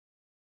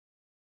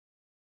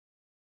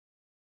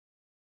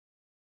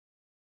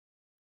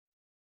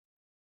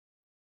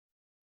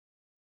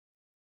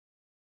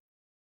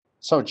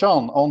So,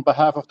 John, on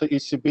behalf of the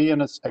ECB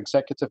and its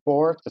executive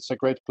board, it's a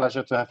great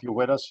pleasure to have you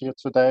with us here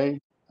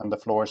today, and the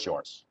floor is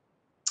yours.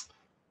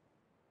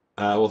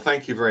 Well,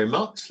 thank you very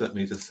much. Let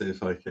me just see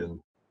if I can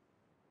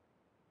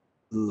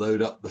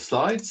load up the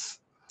slides.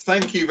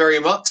 Thank you very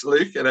much,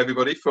 Luke, and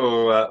everybody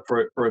for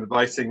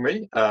inviting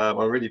me. I'm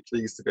really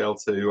pleased to be able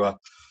to,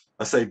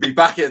 be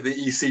back at the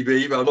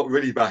ECB, but I'm not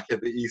really back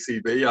at the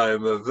ECB. I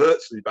am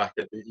virtually back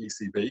at the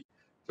ECB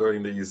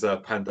during these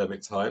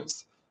pandemic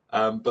times.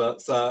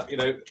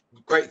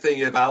 Great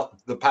thing about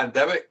the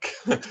pandemic,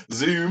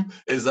 Zoom,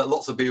 is that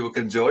lots of people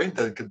can join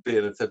and could be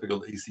in a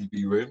typical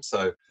ECB room.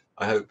 So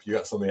I hope you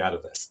got something out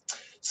of this.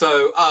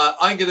 So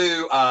I'm going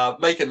to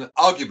make an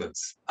argument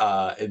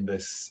in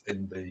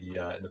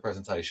the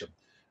presentation.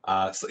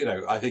 I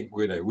think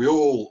we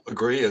all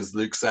agree, as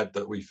Luke said,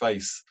 that we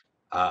face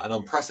an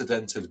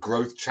unprecedented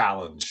growth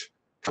challenge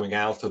coming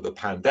out of the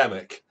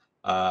pandemic,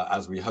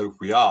 as we hope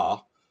we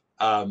are.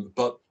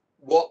 But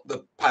what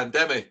the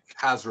pandemic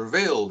has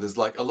revealed is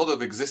like a lot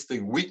of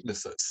existing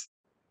weaknesses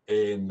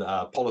in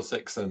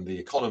politics and the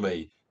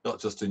economy, not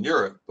just in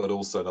Europe, but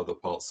also in other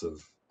parts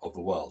of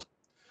the world.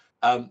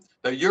 Now,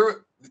 the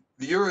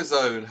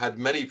Eurozone had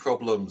many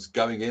problems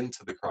going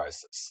into the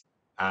crisis.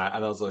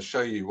 And as I'll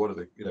show you, one of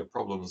the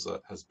problems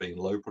has been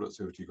low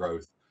productivity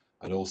growth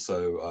and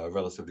also a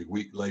relatively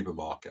weak labour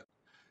market.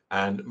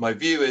 And my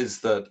view is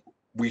that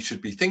we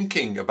should be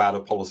thinking about a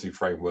policy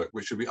framework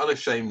which should be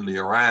unashamedly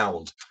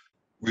around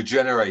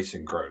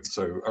regenerating growth,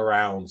 so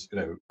around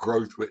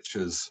growth which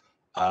is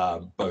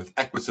both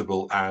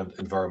equitable and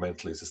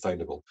environmentally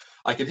sustainable.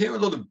 I can hear a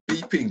lot of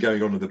beeping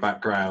going on in the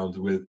background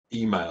with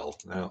email.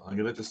 Now I'm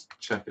going to just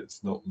check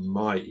it's not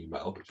my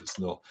email, which it's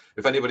not.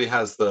 If anybody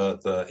has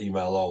the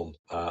email on,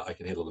 I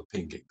can hear a lot of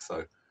pinging.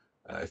 So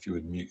if you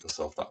would mute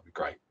yourself, that would be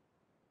great.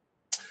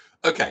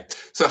 Okay,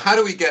 so how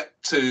do we get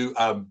to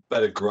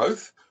better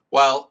growth?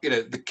 Well,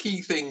 the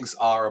key things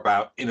are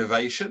about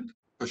innovation,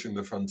 pushing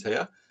the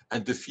frontier,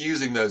 and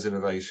diffusing those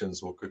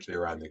innovations more quickly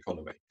around the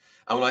economy.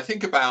 And when I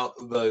think about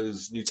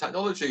those new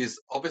technologies,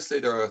 obviously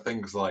there are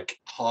things like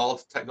hard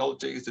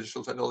technologies,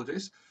 digital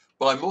technologies,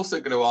 but I'm also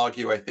going to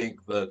argue, I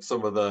think, that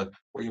some of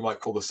what you might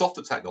call the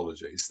softer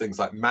technologies, things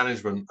like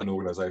management and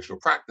organizational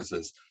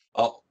practices,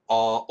 are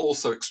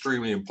also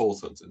extremely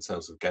important in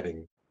terms of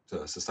getting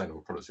to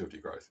sustainable productivity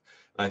growth.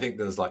 And I think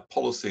there's like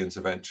policy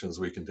interventions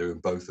we can do in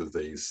both of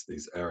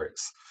these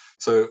areas.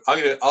 So I'm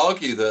going to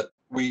argue that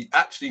we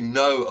actually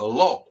know a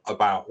lot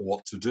about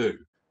what to do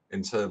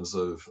in terms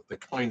of the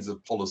kinds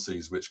of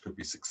policies which could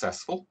be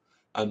successful.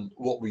 And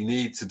what we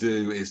need to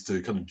do is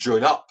to kind of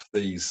join up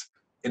these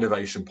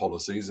innovation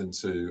policies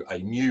into a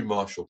new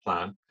Marshall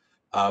Plan,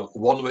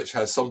 one which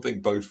has something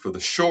both for the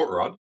short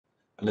run,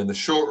 and in the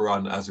short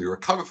run, as we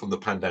recover from the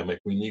pandemic,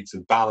 we need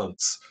to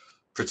balance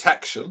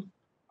protection.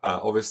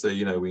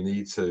 Obviously, we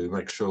need to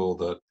make sure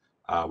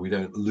that we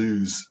don't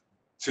lose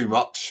too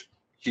much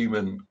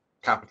human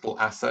capital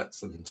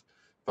assets and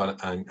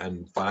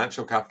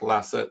financial capital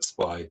assets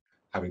by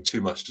having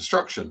too much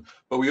destruction.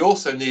 But we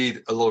also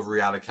need a lot of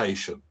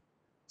reallocation.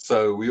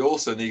 So we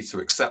also need to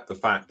accept the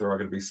fact there are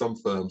going to be some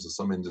firms or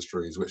some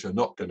industries which are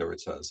not going to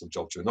return, some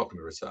jobs are not going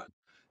to return.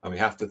 And we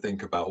have to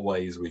think about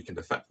ways we can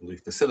effectively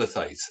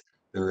facilitate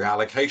the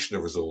reallocation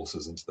of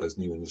resources into those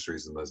new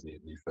industries and those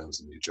new firms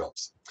and new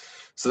jobs.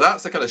 So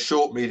that's the kind of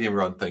short, medium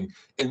run thing.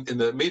 In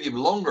the medium,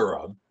 longer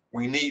run,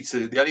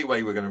 the only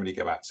way we're going to really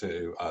get back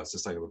to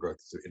sustainable growth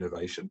is through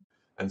innovation.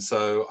 And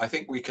so I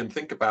think we can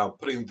think about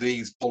putting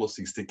these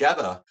policies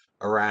together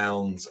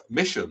around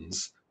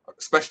missions,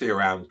 especially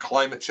around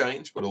climate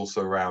change, but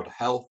also around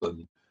health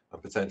and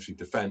potentially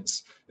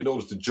defense, in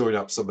order to join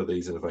up some of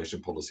these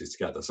innovation policies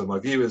together. So my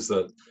view is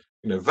that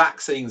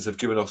vaccines have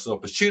given us an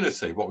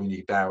opportunity. What we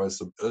need now is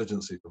some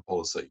urgency for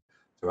policy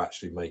to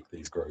actually make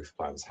these growth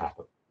plans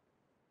happen.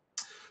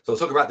 So I'll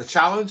talk about the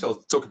challenge. I'll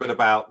talk a bit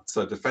about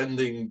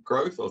defending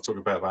growth. I'll talk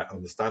about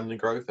understanding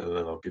growth, and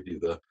then I'll give you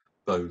the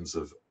bones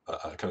of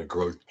a kind of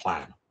growth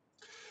plan.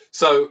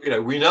 So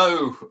we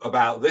know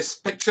about this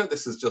picture.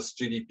 This is just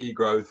GDP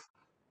growth.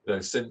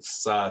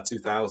 Since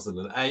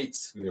 2008.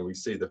 We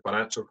see the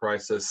financial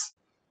crisis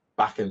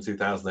back in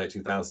 2008,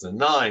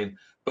 2009.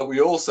 But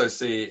we also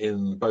see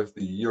in both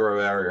the euro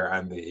area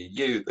and the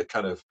EU the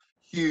kind of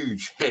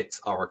huge hit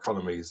our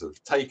economies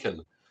have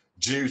taken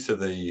due to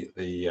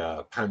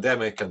the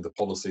pandemic and the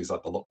policies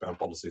like the lockdown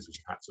policies which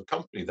have had to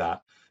accompany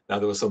that. Now,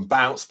 there was some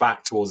bounce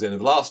back towards the end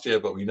of last year,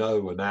 but we know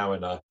we're now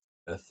in a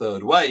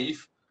third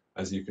wave,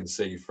 as you can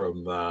see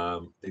from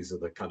these are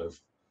the kind of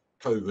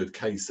COVID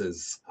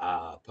cases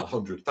per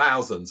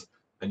 100,000,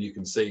 and you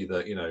can see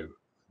that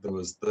there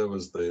was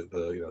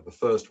the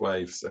first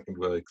wave, second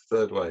wave,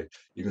 third wave.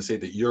 You can see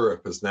that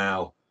Europe is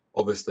now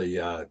obviously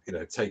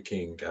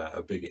taking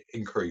a big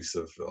increase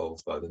of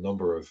the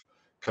number of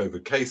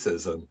COVID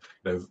cases, and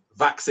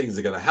vaccines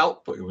are going to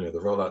help, but the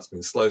rollout's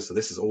been slow, so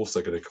this is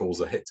also going to cause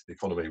a hit to the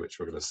economy, which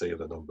we're going to see in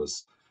the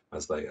numbers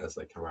as they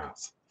come out.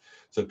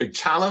 So a big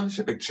challenge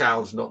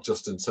not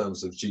just in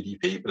terms of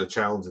GDP, but a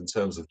challenge in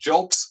terms of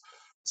jobs.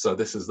 So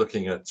this is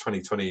looking at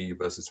 2020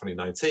 versus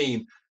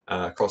 2019,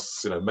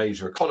 Across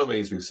major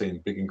economies, we've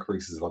seen big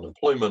increases of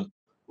unemployment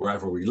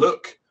wherever we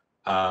look,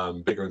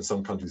 bigger in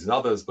some countries than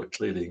others, but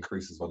clearly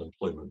increases of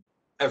unemployment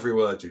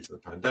everywhere due to the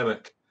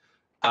pandemic.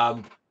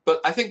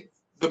 But I think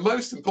the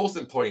most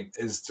important point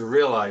is to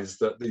realize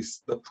that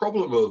the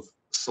problem of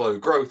slow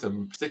growth, and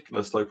in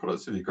particular slow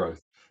productivity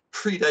growth,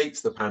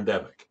 predates the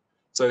pandemic.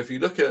 So if you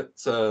look at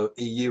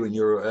EU and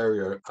Euro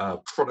area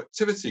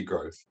productivity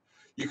growth,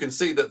 you can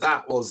see that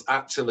that was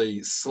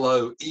actually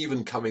slow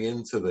even coming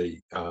into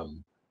the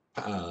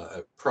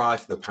prior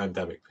to the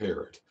pandemic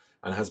period,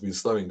 and has been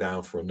slowing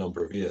down for a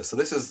number of years. So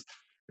this is,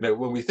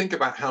 when we think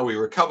about how we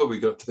recover,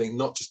 we've got to think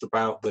not just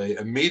about the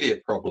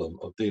immediate problem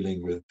of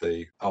dealing with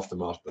the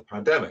aftermath of the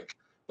pandemic,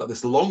 but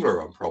this longer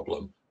run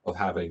problem of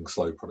having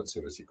slow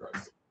productivity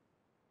growth.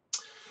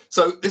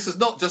 So this is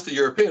not just a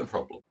European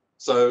problem.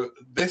 So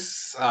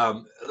this,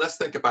 let's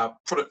think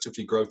about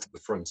productivity growth at the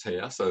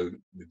frontier. So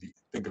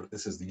think of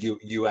this as the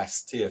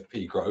US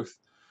TFP growth.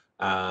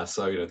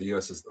 So the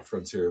US is the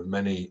frontier of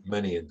many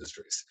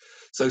industries.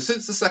 So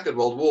since the Second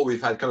World War,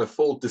 we've had kind of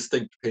 4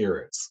 distinct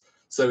periods.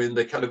 So in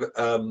the kind of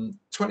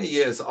 20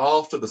 years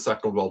after the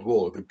Second World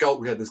War,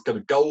 we had this kind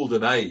of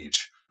golden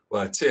age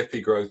where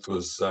TFP growth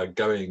was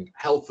going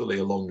healthily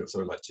along at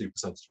something like 2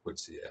 percentage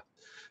points a year.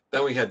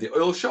 Then we had the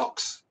oil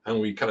shocks, and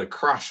we kind of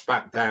crashed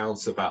back down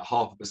to about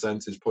 0.5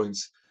 percentage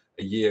points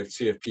a year of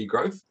TFP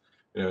growth.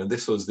 And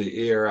this was the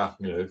era,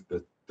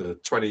 the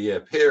 20-year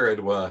period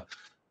where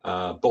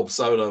Bob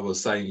Solar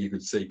was saying you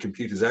could see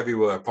computers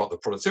everywhere, part of the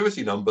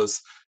productivity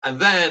numbers. And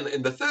then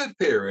in the third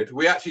period,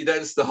 we actually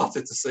then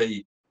started to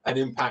see an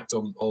impact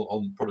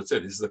on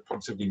productivity. This is the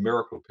productivity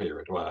miracle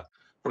period where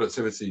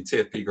productivity,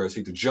 TFP growth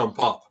seemed to jump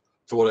up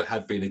to what it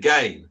had been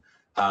again.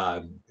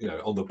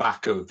 On the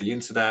back of the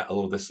internet.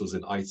 All of this was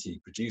in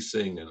IT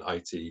producing and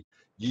IT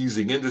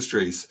using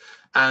industries.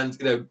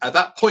 And, at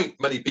that point,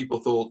 many people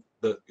thought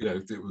that,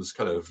 it was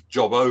kind of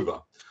job over.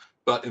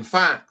 But in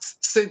fact,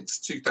 since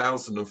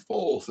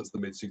 2004, since the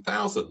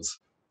mid-2000s,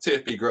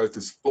 TFP growth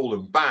has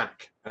fallen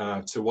back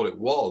to what it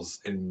was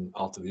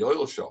after the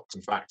oil shocks.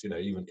 In fact,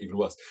 even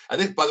worse.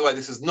 And this, by the way,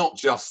 this is not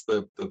just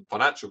the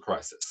financial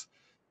crisis.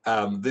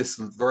 This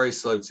very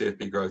slow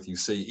TFP growth you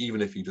see,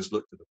 even if you just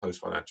looked at the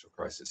post-financial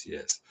crisis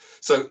years.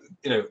 So,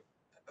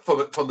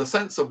 from the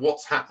sense of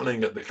what's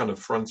happening at the kind of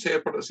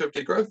frontier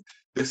productivity growth,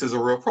 this is a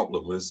real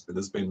problem.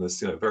 There's been this,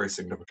 very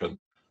significant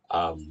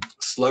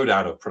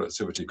slowdown of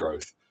productivity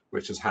growth,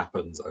 which has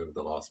happened over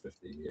the last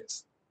 15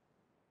 years.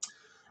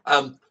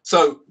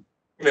 So,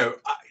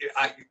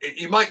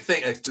 you might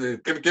think,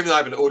 given I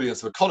have an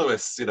audience of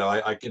economists,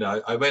 I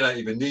may not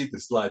even need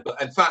this slide,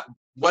 but in fact,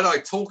 when I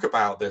talk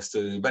about this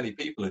to many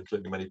people,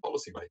 including many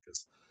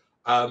policymakers,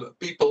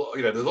 people,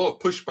 there's a lot of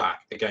pushback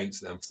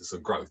against the emphasis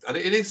on growth. And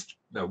it is,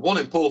 one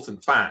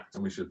important fact,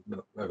 and we should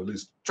never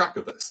lose track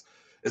of this,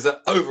 is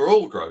that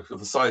overall growth of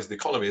the size of the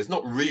economy is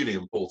not really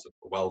important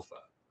for welfare.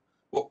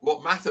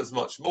 What matters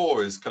much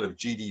more is kind of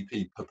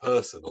GDP per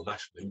person, or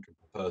national income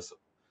per person.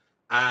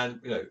 And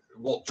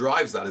what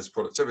drives that is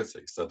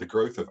productivity. So the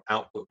growth of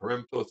output per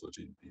input, or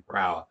GDP per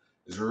hour,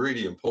 is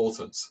really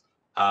important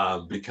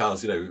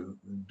because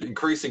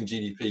increasing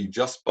GDP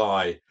just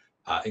by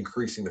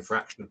increasing the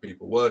fraction of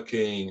people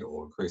working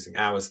or increasing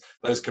hours,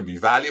 those can be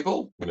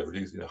valuable.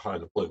 Reducing high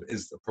unemployment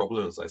is the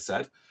problem, as I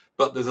said,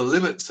 but there's a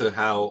limit to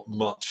how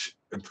much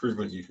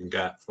improvement you can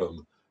get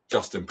from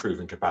just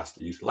improving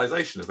capacity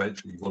utilization.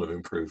 Eventually, you want to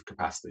improve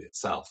capacity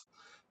itself.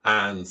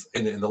 And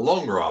in the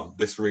long run,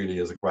 this really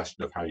is a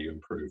question of how you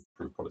improve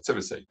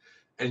productivity.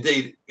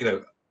 Indeed,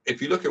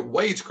 if you look at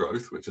wage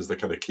growth, which is the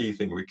kind of key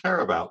thing we care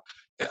about,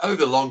 over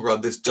the long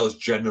run, this does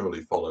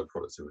generally follow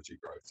productivity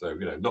growth. So,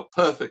 not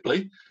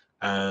perfectly.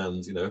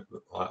 And,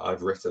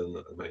 I've written,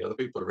 and many other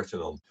people have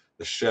written on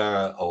the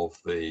share of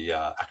the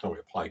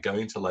economic apply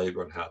going to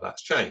labour and how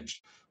that's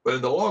changed. But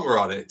in the long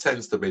run, it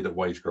tends to be that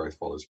wage growth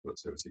follows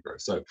productivity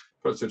growth. So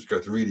productivity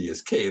growth really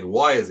is key. And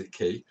why is it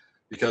key?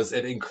 Because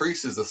it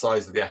increases the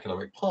size of the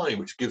economic pie,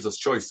 which gives us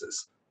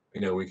choices.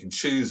 We can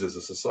choose as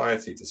a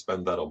society to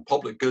spend that on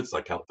public goods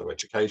like health or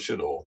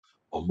education, or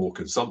on more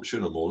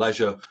consumption or more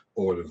leisure,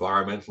 or on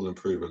environmental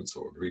improvements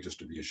or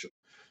redistribution.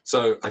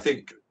 So I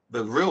think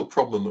the real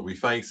problem that we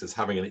face is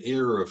having an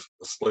era of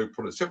slow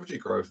productivity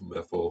growth and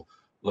therefore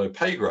low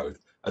pay growth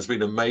has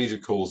been a major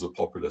cause of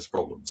populist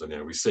problems.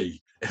 And we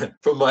see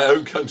from my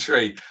own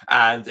country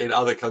and in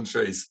other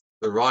countries,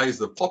 the rise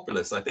of the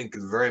populists, I think,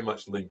 is very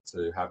much linked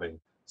to having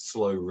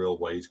slow real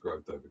wage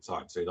growth over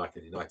time. So like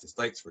in the United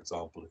States, for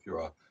example, if you're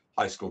a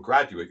high school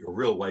graduate, your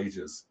real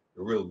wages,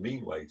 your real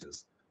mean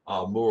wages,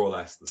 are more or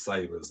less the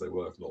same as they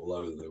were, if not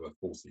lower than they were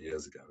 40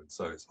 years ago. And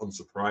so it's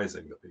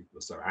unsurprising that people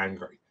are so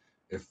angry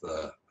if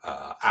the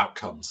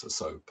outcomes are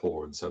so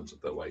poor in terms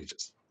of their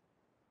wages.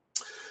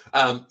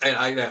 And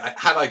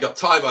had I got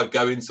time, I'd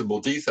go into more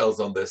details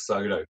on this.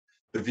 So,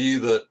 the view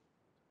that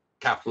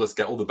capitalists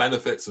get all the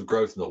benefits of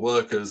growth, not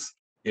workers,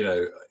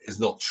 is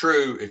not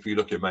true. If you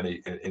look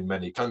in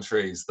many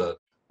countries, that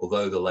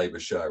although the labour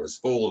share has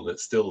fallen,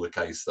 it's still the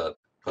case that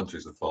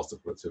countries with faster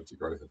productivity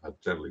growth have had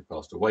generally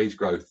faster wage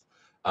growth.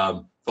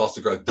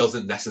 Faster growth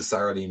doesn't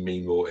necessarily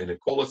mean more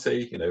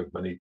inequality. You know,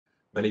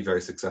 many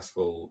very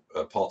successful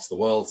parts of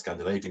the world,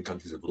 Scandinavian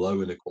countries, have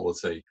low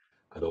inequality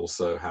and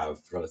also have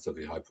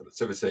relatively high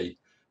productivity.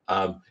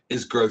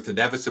 Is growth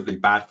inevitably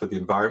bad for the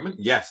environment?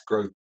 Yes,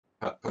 growth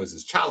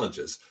poses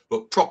challenges,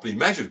 but properly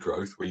measured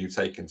growth, where you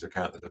take into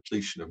account the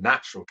depletion of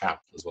natural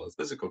capital as well as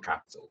physical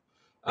capital,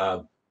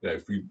 you know,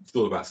 if we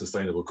thought about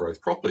sustainable growth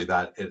properly,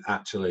 that it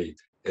actually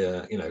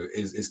you know,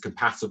 is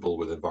compatible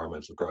with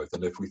environmental growth.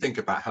 And if we think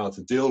about how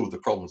to deal with the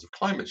problems of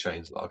climate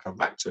change that I'll come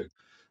back to,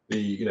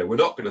 you know, we're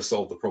not going to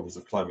solve the problems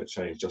of climate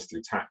change just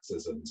through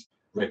taxes and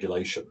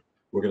regulation.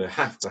 We're going to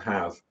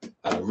have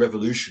a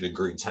revolution in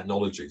green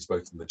technologies,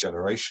 both in the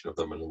generation of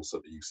them and also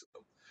the use of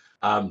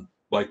them.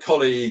 My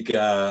colleague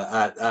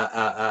at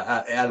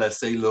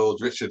LSE, Lord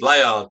Richard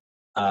Layard,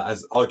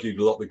 has argued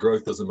a lot that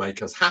growth doesn't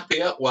make us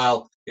happier.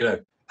 Well, you know,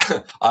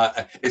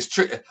 it's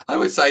true. I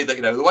would say that,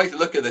 you know, the way to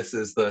look at this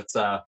is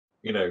that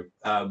you know,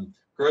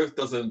 growth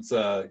doesn't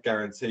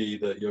guarantee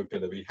that you're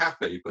going to be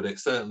happy, but it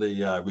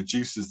certainly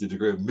reduces the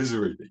degree of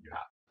misery that you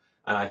have.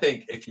 And I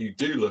think if you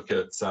do look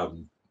at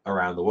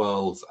around the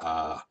world,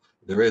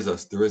 there is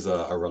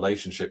a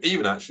relationship,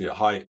 even actually at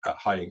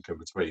high income,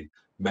 between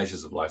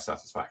measures of life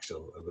satisfaction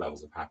and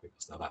levels of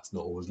happiness. Now, that's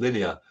not always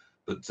linear,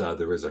 but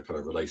there is a kind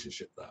of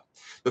relationship there.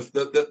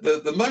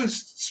 The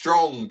most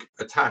strong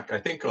attack, I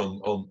think,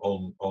 on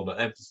an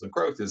emphasis on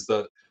growth is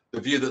that the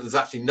view that there's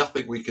actually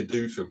nothing we can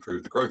do to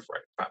improve the growth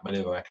rate. In fact, many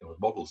of our economic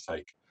models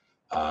take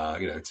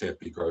you know,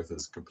 TFP growth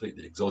as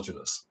completely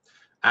exogenous.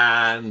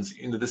 And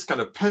you know, this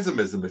kind of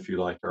pessimism, if you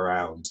like,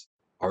 around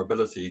our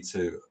ability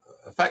to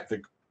affect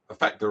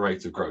the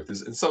rate of growth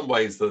is in some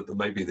ways that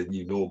maybe the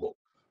new normal.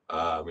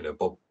 You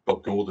know,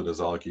 Bob Gordon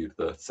has argued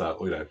that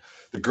you know,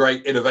 the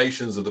great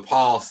innovations of the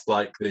past,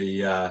 like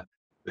the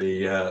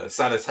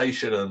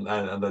sanitation and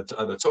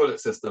the toilet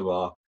system,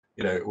 are,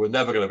 you know, we're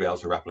never going to be able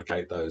to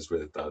replicate those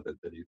with the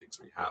new things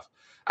we have.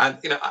 And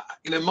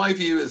you know, my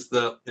view is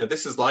that, you know,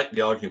 this is like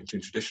the argument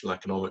between traditional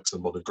economics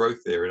and modern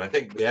growth theory. And I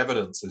think the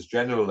evidence is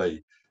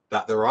generally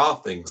that there are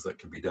things that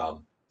can be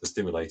done to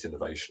stimulate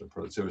innovation and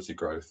productivity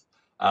growth.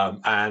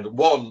 And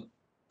one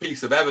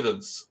piece of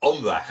evidence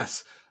on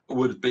that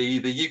would be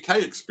the UK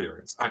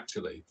experience.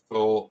 Actually,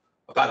 for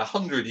about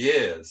 100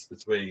 years,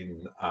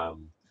 between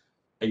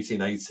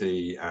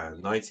 1880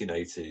 and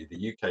 1980,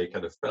 the UK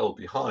kind of fell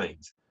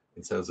behind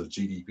in terms of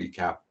GDP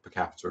per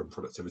capita and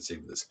productivity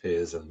with its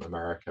peers in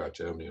America,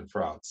 Germany, and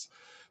France.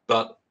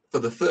 But for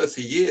the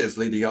 30 years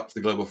leading up to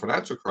the global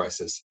financial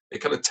crisis, it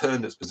kind of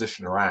turned its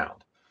position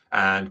around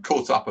and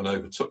caught up and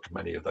overtook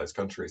many of those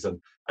countries. And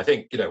I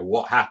think, you know,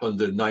 what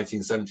happened in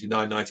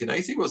 1979,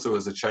 1980 was there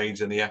was a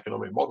change in the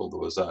economic model. There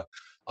was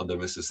under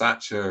Mrs.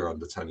 Thatcher,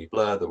 under Tony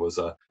Blair, there was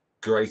a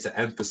greater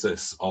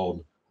emphasis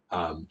on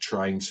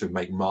trying to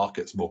make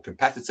markets more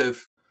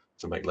competitive,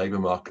 to make labour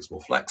markets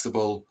more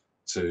flexible,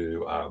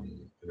 to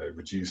you know,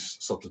 reduce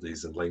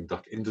subsidies in lame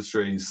duck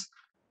industries,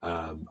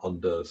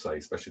 under, say,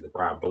 especially the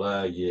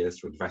Brown-Blair years,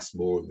 to invest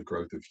more in the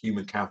growth of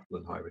human capital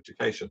and higher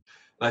education.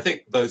 And I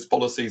think those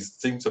policies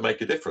seem to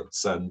make a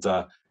difference. And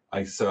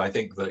so I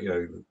think that, you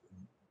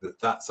know,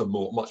 that's a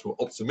much more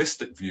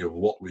optimistic view of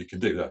what we can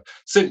do.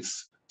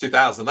 Since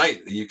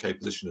 2008, the UK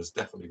position has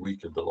definitely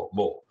weakened a lot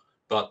more.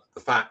 But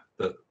the fact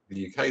that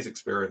the UK's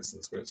experience and the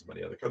experience of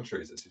many other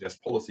countries, it suggests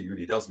policy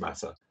really does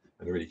matter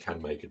and really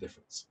can make a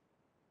difference.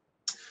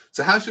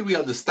 So how should we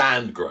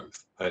understand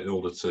growth in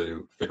order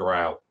to figure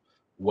out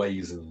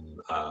ways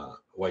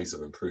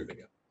of improving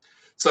it?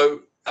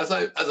 So as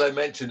I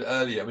mentioned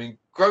earlier, I mean,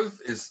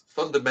 growth is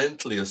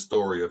fundamentally a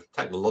story of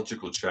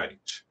technological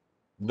change,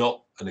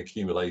 not an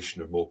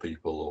accumulation of more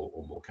people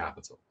or more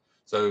capital.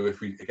 So if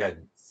we,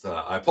 again,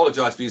 I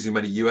apologize for using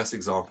many US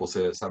examples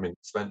here, having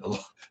spent a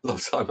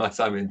lot of my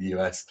time in the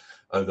US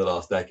over the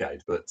last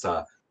decade, but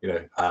you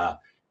know,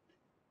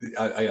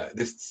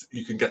 this,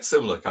 you can get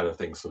similar kind of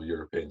things from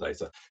European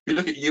data. If you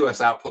look at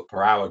US output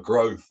per hour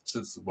growth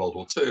since World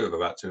War II of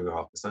about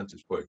 2.5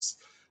 percentage points,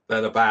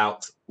 then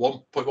about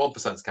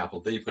 1.1% is capital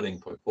deepening,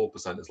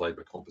 0.4% is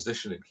labour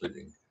composition,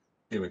 including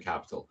human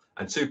capital,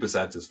 and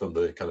 2% is from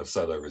the kind of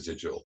solo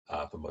residual,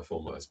 from my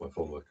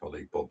former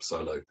colleague Bob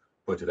Solo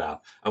pointed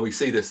out. And we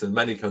see this in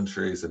many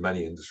countries, in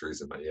many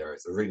industries, in many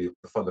areas. So really,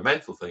 the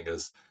fundamental thing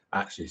is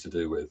actually to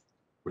do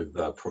with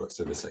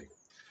productivity.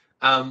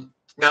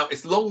 Now,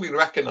 it's long been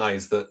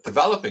recognised that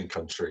developing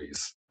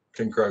countries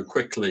can grow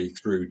quickly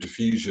through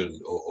diffusion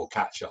or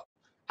catch up.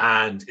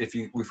 And if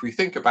we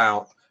think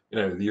about, you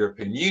know, the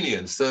European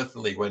Union,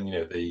 certainly when, you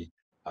know, the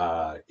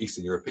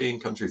Eastern European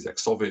countries,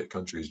 ex-Soviet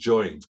countries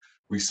joined,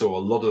 we saw a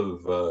lot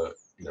of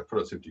you know,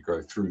 productivity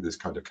growth through this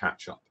kind of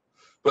catch up.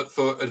 But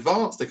for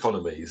advanced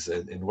economies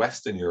in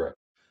Western Europe,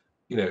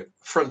 you know,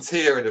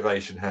 frontier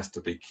innovation has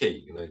to be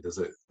key. You know,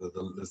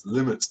 there's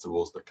limits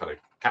towards the kind of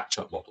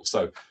catch-up model.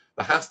 So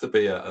there has to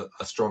be a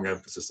strong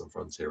emphasis on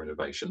frontier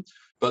innovation.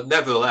 But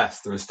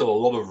nevertheless, there is still a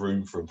lot of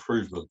room for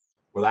improvement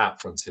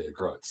without frontier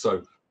growth.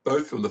 So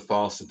both from the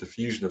faster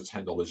diffusion of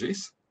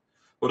technologies,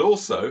 but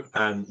also,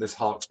 and this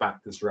harks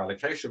back to this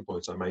reallocation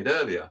point I made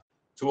earlier,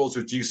 towards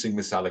reducing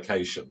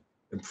misallocation,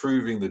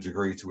 improving the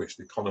degree to which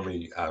the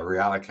economy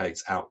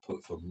reallocates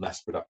output from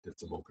less productive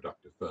to more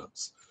productive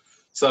firms.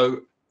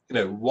 So,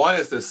 why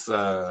is this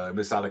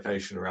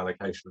misallocation or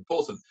allocation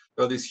important?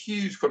 There are these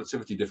huge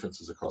productivity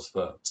differences across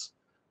firms.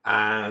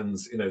 And,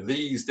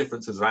 these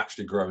differences are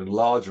actually growing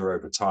larger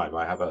over time.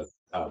 I have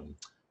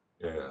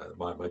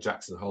my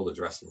Jackson Hole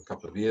address from a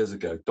couple of years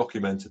ago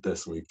documented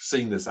this, and we've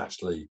seen this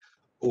actually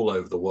all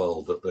over the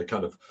world, that the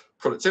kind of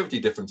productivity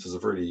differences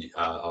have really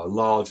are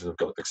large and have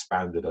got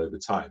expanded over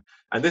time.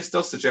 And this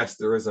does suggest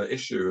there is an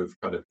issue of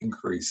kind of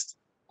increased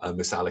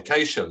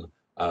misallocation,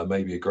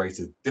 maybe a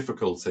greater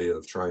difficulty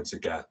of trying to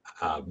get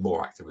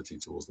more activity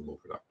towards the more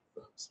productive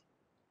firms.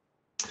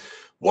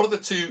 What are the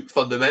two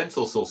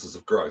fundamental sources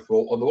of growth?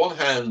 Well, on the one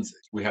hand,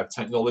 we have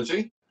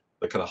technology,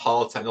 the kind of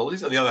hard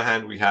technologies. On the other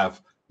hand, we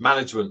have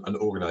management and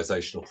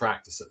organizational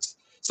practices.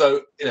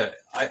 So,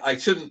 I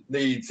shouldn't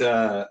need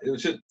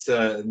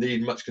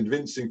need much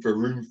convincing for a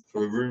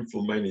room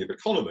full mainly of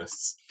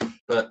economists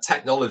that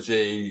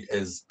technology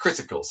is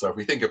critical. So if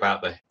we think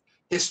about the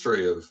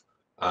history of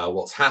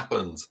what's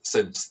happened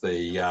since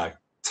the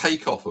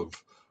takeoff of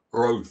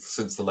growth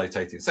since the late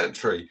 18th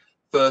century,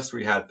 first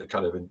we had the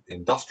kind of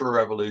industrial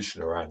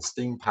revolution around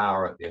steam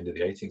power at the end of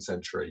the 18th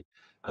century,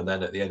 and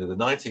then at the end of the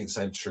 19th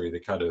century, the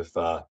kind of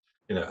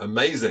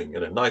amazing,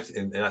 in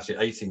actually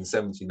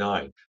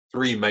 1879,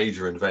 three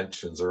major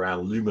inventions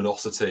around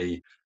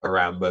luminosity,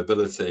 around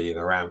mobility, and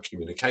around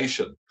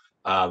communication,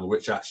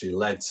 which actually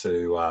led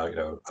to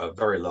a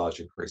very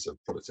large increase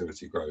of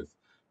productivity growth,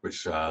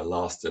 which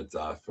lasted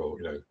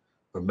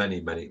for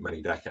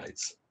many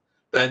decades.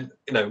 Then,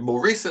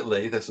 more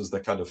recently, this was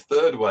the kind of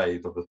third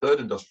wave of the third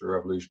industrial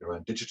revolution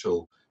around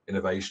digital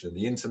innovation and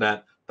the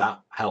internet that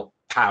helped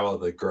power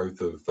the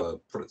growth of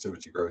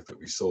productivity growth that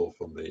we saw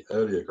from the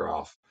earlier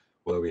graph,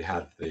 where we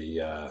had the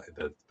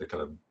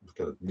kind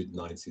of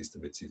mid-90s to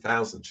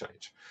mid-2000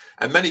 change.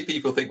 And many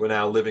people think we're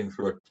now living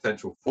through a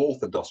potential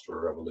fourth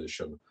industrial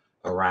revolution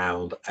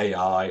around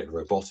AI and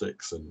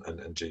robotics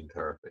and gene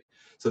therapy.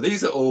 So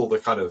these are all the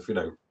kind of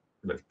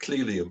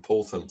clearly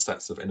important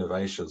sets of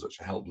innovations which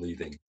are help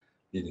leading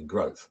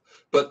growth.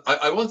 But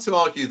I want to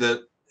argue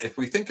that if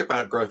we think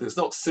about growth, it's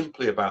not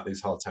simply about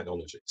these hard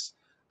technologies,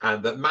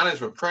 and that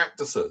management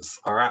practices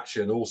are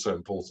actually an also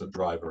important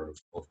driver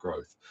of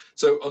growth.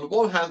 So on the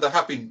one hand, there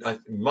have been,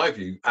 in my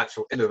view,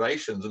 actual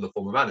innovations in the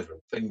form of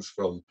management, things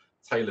from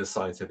Taylor's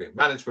scientific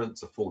management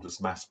to Ford's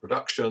mass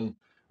production,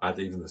 and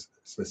even the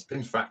Smith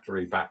Spin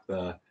Factory back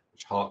there,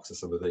 which harks to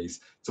some of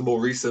these, to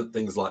more recent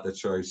things like the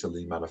Toyota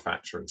lean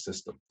manufacturing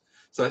system.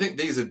 So I think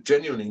these are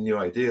genuinely new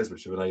ideas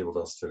which have enabled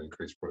us to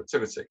increase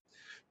productivity.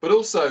 But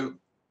also,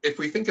 if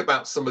we think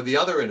about some of the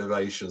other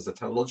innovations, the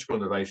technological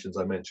innovations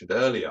I mentioned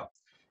earlier,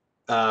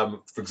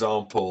 for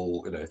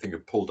example, think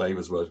of Paul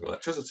Davies' words with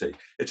electricity.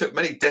 It took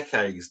many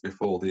decades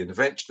before the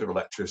invention of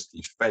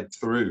electricity fed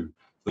through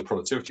the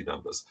productivity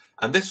numbers.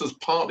 And this was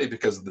partly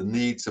because of the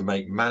need to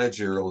make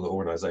managerial and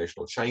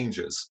organizational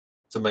changes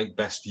to make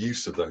best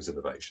use of those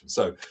innovations.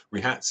 So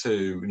we had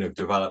to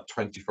develop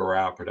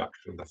 24-hour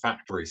production in the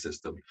factory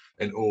system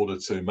in order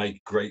to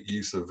make great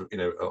use of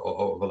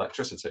of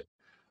electricity.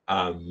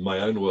 My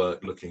own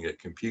work looking at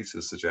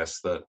computers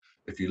suggests that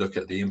if you look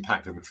at the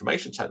impact of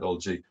information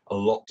technology, a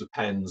lot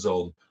depends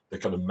on the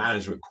kind of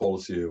management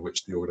quality of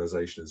which the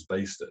organization is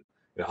based in.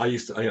 I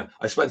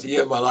spent a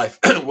year of my life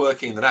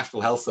working in the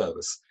National Health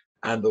Service,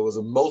 and there was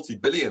a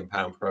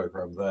multi-billion-pound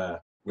program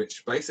there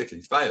which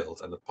basically failed.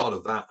 And a part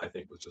of that, I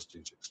think, was just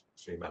due to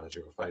extreme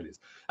managerial failures.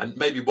 And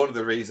maybe one of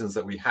the reasons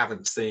that we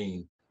haven't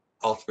seen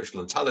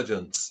artificial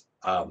intelligence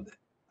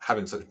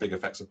having such big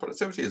effects on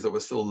productivity is that we're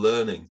still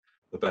learning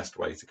the best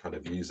way to kind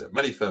of use it.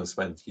 Many firms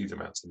spend huge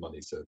amounts of money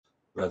to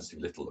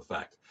relatively little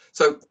effect.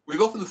 So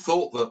we've often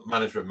thought that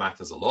management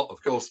matters a lot,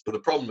 of course, but the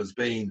problem has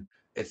been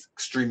it's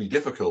extremely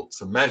difficult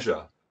to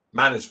measure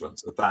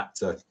management. In fact,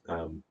 Chad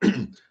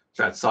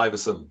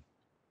Syverson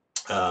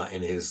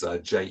in his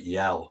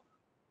JEL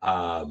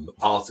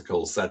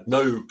article said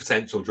no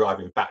potential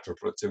driving factor of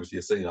productivity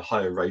is seeing a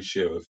higher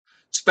ratio of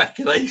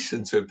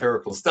speculation to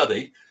empirical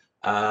study.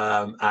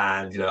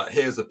 And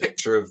here's a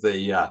picture of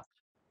the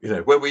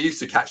where we used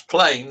to catch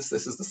planes.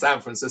 This is the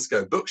San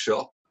Francisco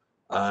bookshop,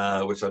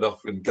 which I'd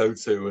often go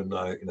to, and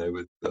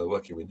with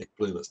working with Nick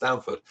Bloom at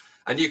Stanford.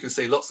 And you can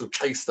see lots of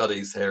case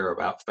studies here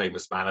about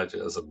famous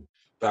managers and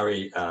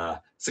very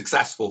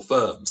successful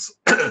firms.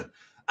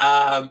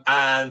 I've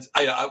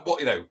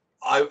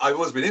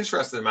always been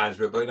interested in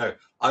management, but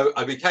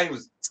I became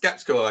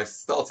skeptical. I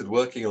started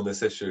working on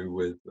this issue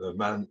with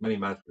many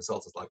management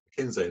consultants like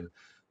McKinsey. And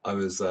I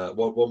was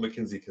one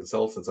McKinsey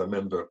consultant. I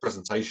remember a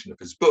presentation of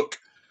his book,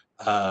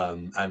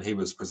 and he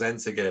was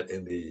presenting it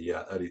in the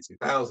early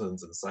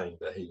 2000s and saying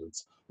that he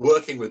was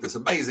working with this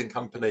amazing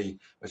company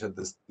which had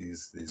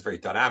these very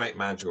dynamic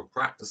managerial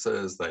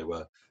practices. They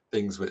were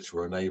things which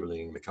were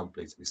enabling the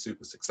company to be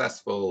super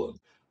successful, and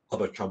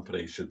other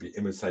companies should be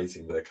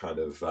imitating their kind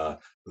of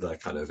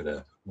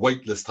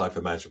weightless type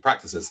of management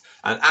practices.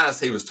 And as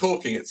he was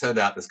talking, it turned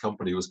out this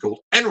company was called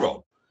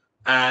Enron.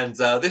 And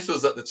this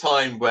was at the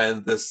time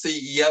when the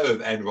CEO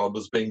of Enron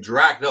was being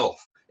dragged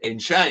off in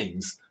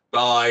chains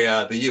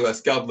by the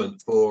US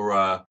government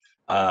for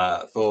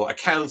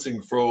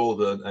accounting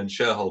fraud and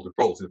shareholder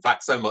fraud. In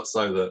fact, so much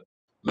so that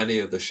many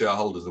of the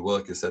shareholders and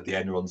workers said the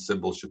Enron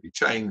symbol should be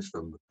changed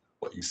from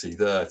what you see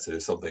there to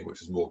something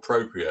which is more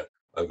appropriate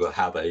over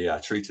how they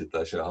treated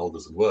their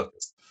shareholders and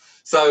workers.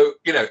 So,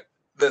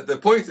 the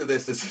point of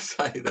this is to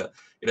say that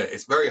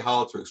it's very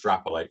hard to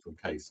extrapolate from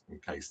case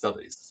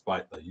studies,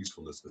 despite their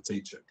usefulness for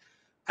teaching.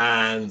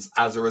 And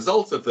as a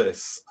result of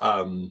this,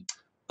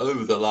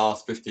 over the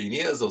last 15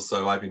 years or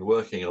so, I've been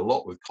working a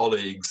lot with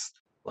colleagues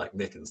like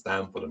Nick in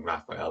Stanford and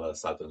Rafaela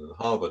Sadden in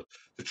Harvard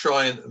to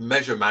try and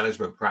measure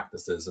management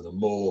practices in a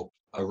more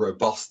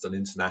robust and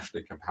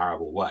internationally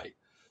comparable way.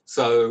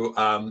 So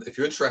if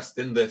you're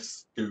interested in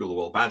this, Google the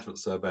World Management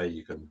Survey.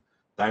 You can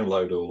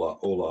download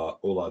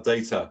all our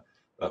data.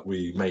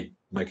 We make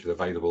it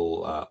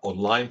available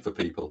online for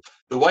people.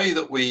 The way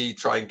that we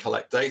try and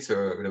collect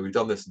data, we've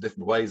done this in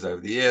different ways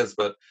over the years,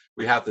 but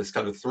we have this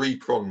kind of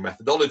three-pronged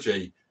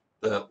methodology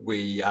that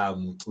we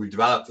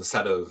developed a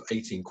set of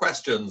 18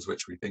 questions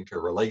which we think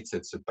are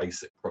related to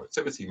basic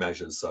productivity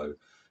measures. So,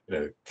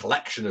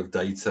 collection of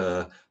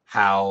data,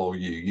 how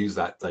you use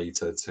that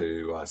data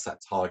to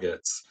set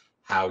targets,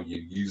 how you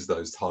use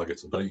those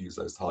targets or don't use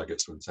those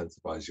targets to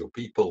incentivize your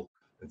people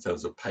in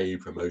terms of pay,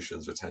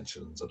 promotions,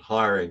 retentions, and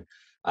hiring.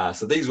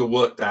 So these were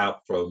worked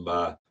out from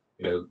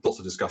lots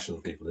of discussion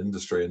with people in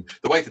industry. And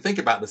the way to think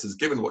about this is,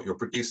 given what you're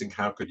producing,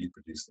 how could you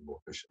produce them more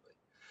efficiently?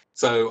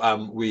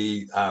 So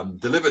we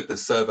delivered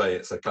this survey.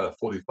 It's a kind of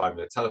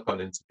 45-minute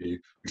telephone interview.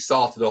 We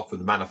started off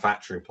with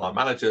manufacturing plant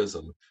managers,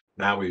 and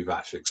now we've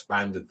actually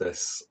expanded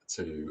this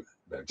to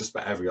just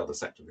about every other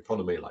sector of the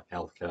economy, like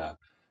healthcare,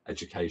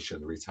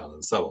 education, retail,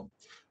 and so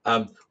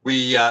on.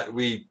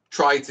 We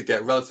try to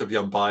get relatively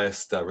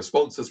unbiased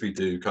responses.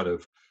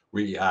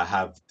 We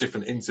have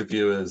different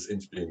interviewers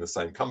interviewing the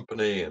same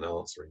company and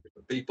answering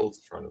different people to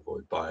try and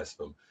avoid bias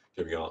from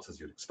giving answers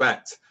you'd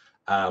expect.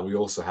 We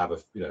also have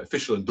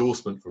official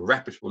endorsement for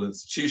reputable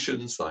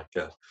institutions like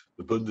the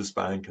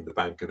Bundesbank and the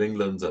Bank of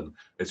England, and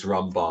it's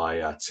run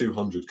by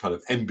 200 kind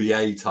of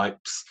MBA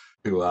types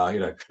who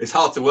are, it's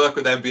hard to work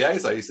with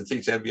MBAs. I used to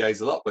teach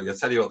MBAs a lot, but I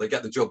tell you what, they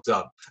get the job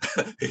done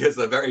because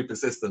they're very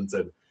persistent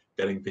in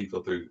getting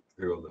people through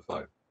on the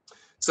phone.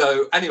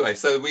 So anyway,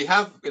 so we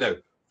have,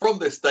 from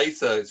this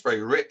data, it's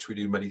very rich. We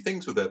do many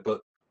things with it,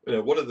 but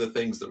one of the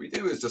things that we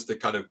do is just to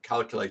kind of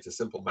calculate a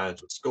simple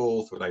management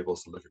score to enable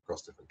us to look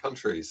across different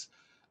countries.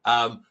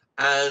 And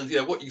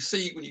what you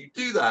see when you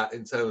do that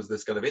in terms of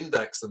this kind of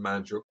index of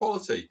managerial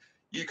quality,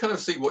 you kind of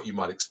see what you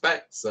might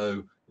expect.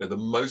 So the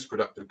most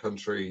productive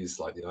countries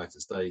like the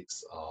United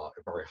States are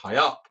very high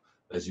up.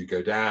 As you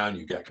go down,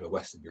 you get kind of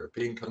Western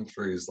European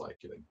countries like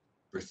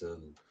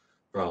Britain,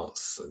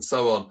 France, and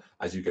so on.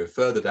 As you go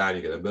further down,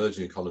 you get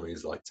emerging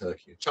economies like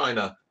Turkey and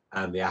China,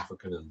 and the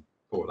African and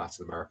poor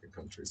Latin American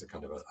countries are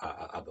kind of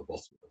at the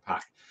bottom of the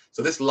pack.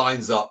 So this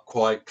lines up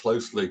quite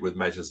closely with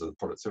measures of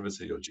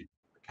productivity or GDP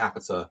per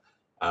capita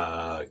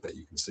that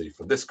you can see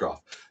from this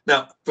graph.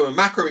 Now, from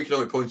a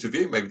macroeconomic point of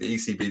view, maybe the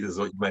ECB is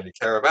what you mainly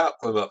care about.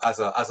 As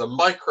a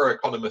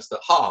microeconomist at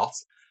heart,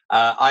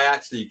 I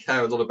actually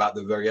care a lot about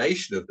the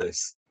variation of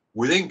this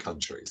within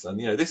countries. And,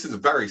 this is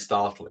very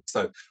startling.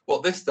 So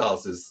what this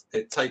does is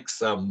it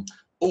takes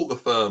all the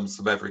firms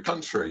from every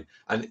country,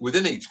 and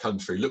within each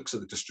country looks at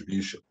the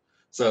distribution.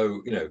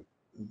 So,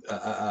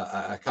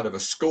 a kind of a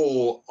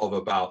score of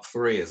about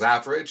 3 is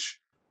average.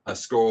 A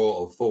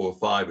score of 4 or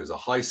 5 is a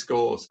high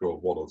score. A score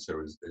of 1 or 2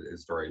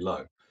 is very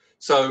low.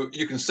 So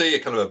you can see a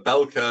kind of a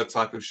bell curve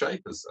type of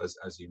shape as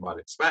you might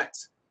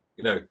expect.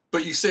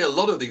 But you see a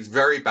lot of these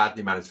very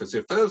badly managed firms.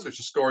 So firms which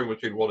are scoring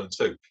between 1 and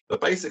 2, they're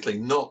basically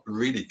not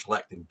really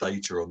collecting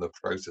data on the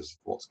process of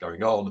what's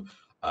going on.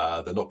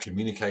 They're not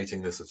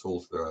communicating this at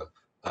all to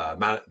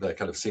the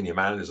kind of senior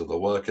managers or the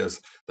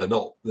workers.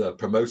 They're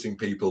promoting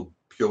people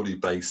purely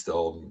based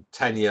on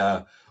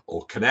tenure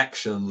or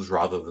connections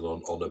rather than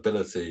on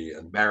ability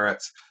and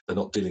merit. They're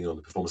not dealing on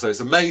the performance. So it's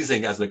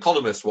amazing as an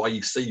economist why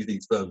you see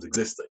these firms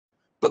existing,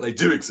 but they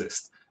do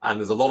exist, and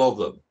there's a lot of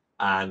them.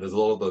 And there's a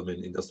lot of them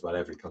in just about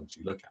every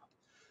country you look at.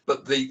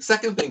 But the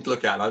second thing to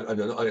look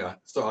at,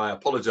 so I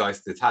apologize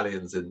to the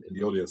Italians in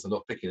the audience. I'm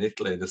not picking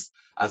Italy just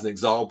as an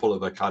example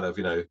of a kind of,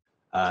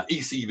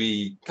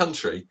 ECB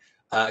country.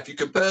 If you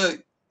compare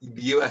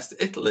the US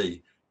to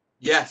Italy,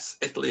 yes,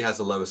 Italy has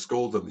a lower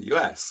score than the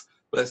US,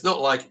 but it's not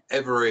like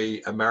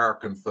every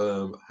American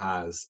firm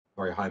has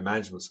very high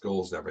management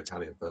scores and every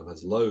Italian firm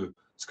has low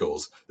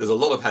scores. There's a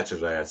lot of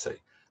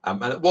heterogeneity.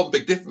 And one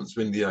big difference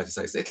between the United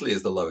States and Italy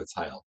is the lower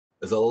tail.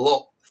 There's a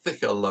lot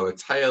thicker lower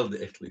tail in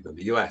Italy than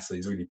the US.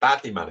 These really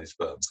badly managed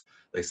firms,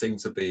 they seem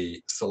to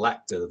be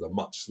selected at a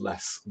much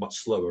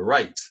slower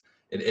rate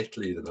in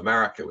Italy than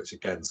America, which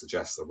again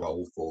suggests a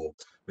role for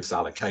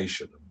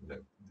misallocation.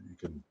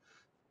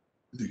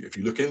 If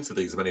you look into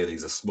these, many of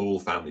these are small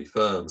family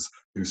firms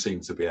who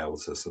seem to be able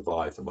to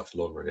survive for much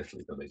longer in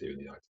Italy than they do in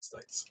the United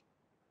States.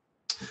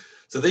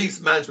 So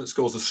these management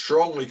scores are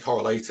strongly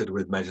correlated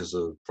with measures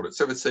of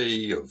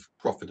productivity, of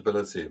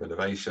profitability, of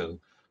innovation,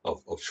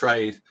 of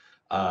trade.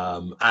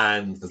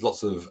 And there's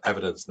lots of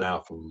evidence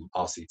now from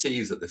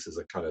RCTs that this is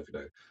a kind of,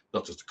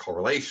 not just a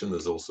correlation,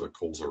 there's also a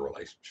causal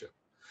relationship.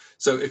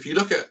 So if you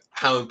look at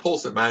how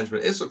important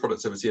management is for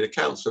productivity, it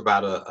accounts for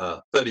about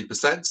a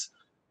 30%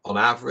 on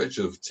average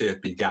of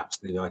TFP gaps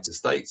in the United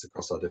States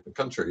across our different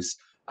countries.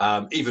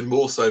 Even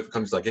more so for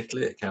countries like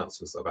Italy, it accounts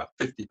for about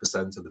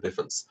 50% of the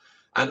difference.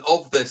 And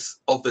of this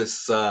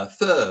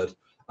third,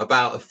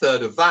 about a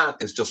third of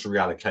that is just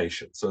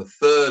reallocation. So a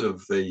third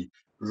of the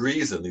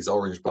reason these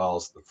orange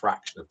bars, the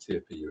fraction of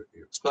TFP you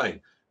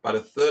explain, about a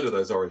third of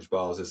those orange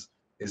bars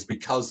is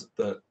because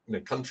the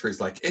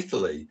countries like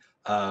Italy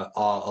are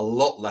a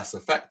lot less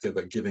effective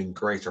at giving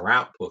greater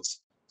outputs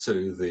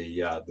to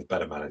the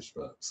better managed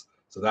firms.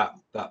 So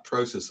that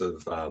process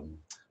of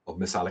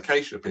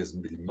misallocation appears to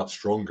be much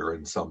stronger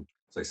in some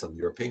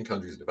European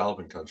countries,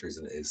 developing countries,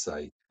 than it is,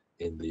 say,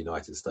 in the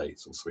United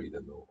States or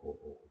Sweden or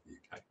the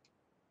UK.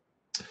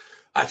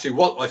 Actually,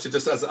 what I should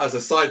just, as a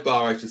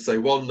sidebar, I should say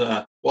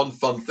one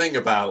fun thing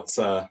about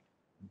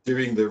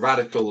doing the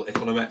radical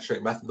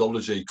econometric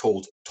methodology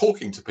called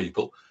talking to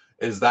people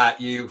is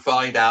that you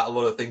find out a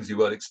lot of things you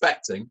weren't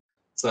expecting.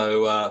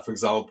 So, for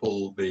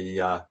example, we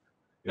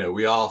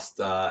asked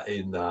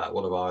in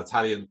one of our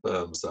Italian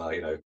firms,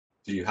 do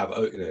you have,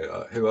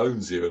 who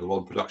owns you? And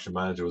one production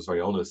manager was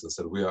very honest and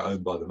said, we are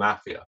owned by the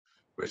mafia,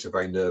 which a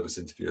very nervous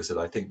interviewer said,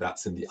 I think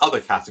that's in the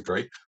other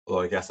category,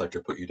 although I guess I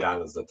could put you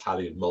down as an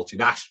Italian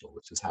multinational,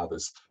 which is how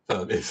this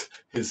firm is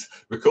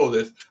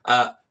recorded.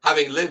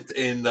 Having lived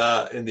in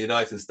the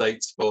United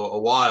States for a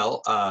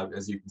while,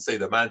 as you can see,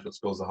 the management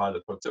scores are high,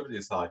 the productivity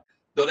is high.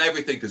 Not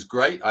everything is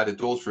great. I had a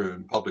daughter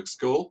in public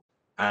school,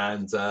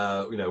 and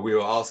we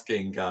were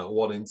asking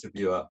one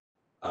interviewer,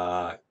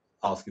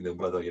 asking them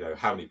whether,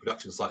 how many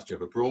production sites do you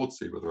have abroad,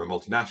 see whether they're a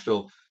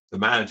multinational. The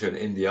manager in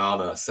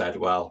Indiana said,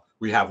 well,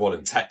 we have one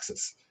in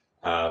Texas,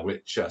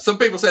 which some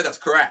people say that's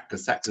correct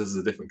because Texas is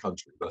a different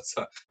country, but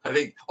I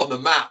think on the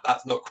map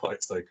that's not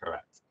quite so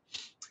correct.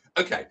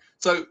 Okay,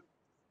 so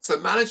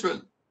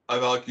management,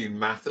 I've argued,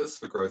 matters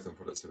for growth and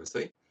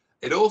productivity.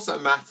 It also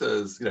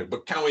matters,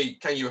 but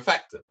can you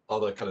affect it? Are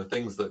there kind of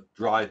things that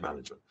drive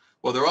management?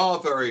 Well, there are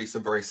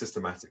some very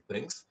systematic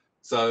things.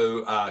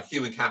 So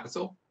human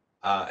capital.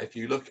 If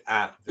you look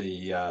at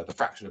the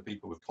fraction of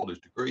people with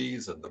college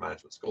degrees and the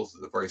management scores,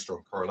 there's a very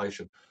strong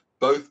correlation,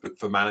 both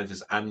for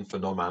managers and for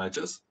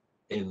non-managers,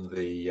 in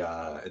the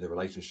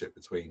relationship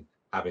between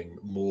having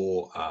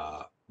more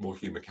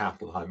human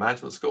capital and high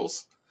management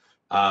scores.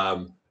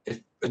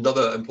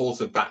 Another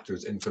important factor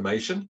is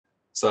information.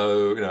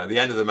 So, at the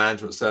end of the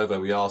management survey,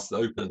 we asked an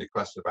open-ended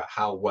question about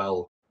how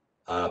well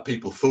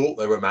people thought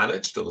they were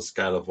managed on a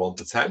scale of 1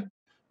 to 10.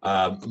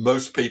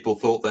 Most people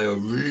thought they were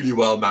really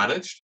well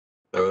managed.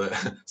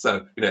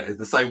 So, it's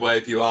the same way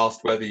if you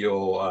asked whether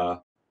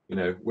you're,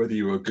 whether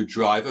you're a good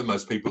driver,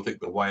 most people think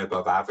they're way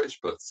above average,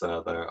 but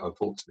they're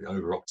unfortunately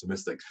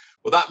over-optimistic.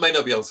 Well, that may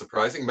not be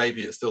unsurprising.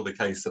 Maybe it's still the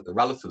case that the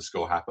relative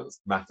score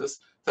matters.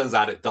 Turns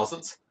out it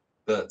doesn't.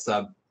 But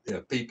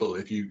people,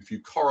 if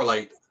you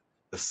correlate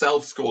the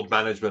self-scored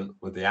management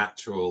with the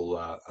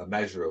actual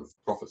measure of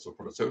profits or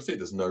productivity,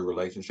 there's no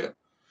relationship.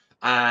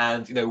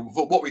 And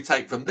what we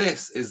take from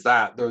this is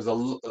that there's a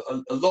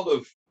lot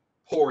of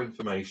poor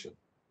information.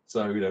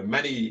 So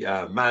many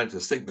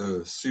managers think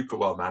they're super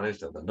well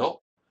managed and they're not.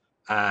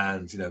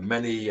 And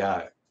many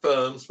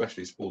firms,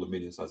 especially small and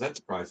medium-sized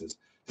enterprises,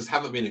 just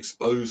haven't been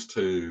exposed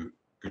to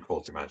good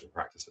quality management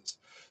practices.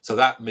 So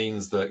that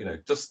means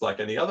that just like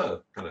any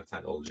other kind of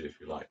technology, if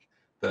you like,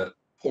 that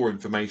poor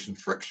information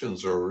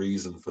frictions are a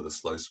reason for the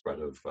slow spread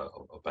of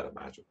better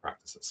management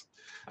practices.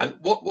 And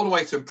one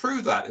way to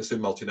improve that is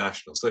in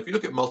multinationals. So if you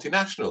look at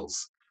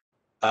multinationals,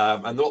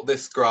 and what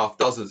this graph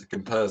does is it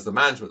compares the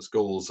management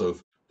scores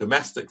of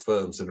domestic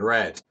firms in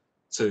red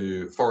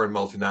to foreign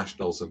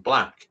multinationals in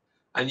black.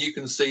 And you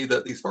can see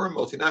that these foreign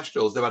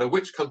multinationals, no matter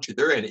which country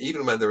they're in,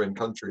 even when they're in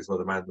countries where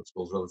the management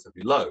score is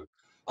relatively low,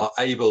 are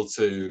able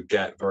to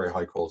get very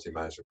high quality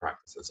management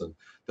practices. And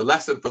the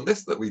lesson from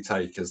this that we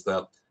take is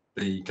that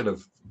the kind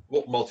of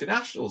what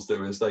multinationals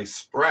do is they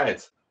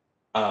spread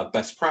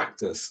best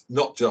practice,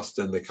 not just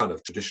in the kind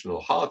of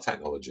traditional hard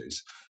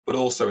technologies, but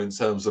also in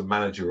terms of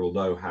managerial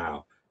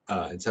know-how,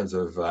 in terms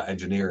of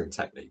engineering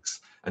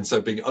techniques. And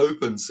so being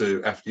open to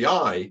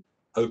FDI,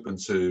 open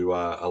to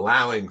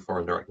allowing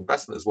foreign direct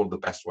investment is one of the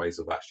best ways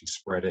of actually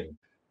spreading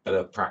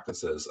better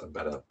practices and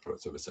better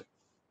productivity.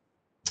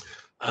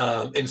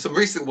 In some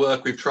recent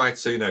work, we've tried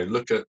to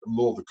look at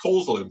more of the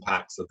causal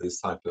impacts of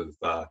this type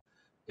of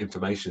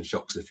information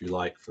shocks, if you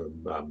like,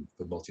 from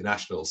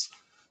multinationals.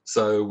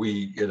 So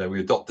we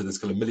adopted this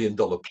kind of $1 million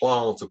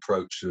plant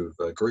approach of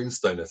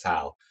Greenstone et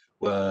al.,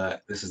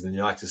 where this is in the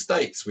United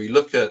States. We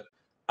look at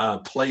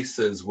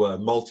places where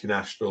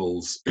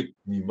big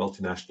new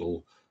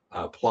multinational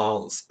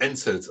plants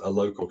entered a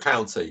local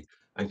county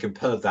and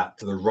compared that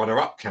to the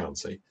runner-up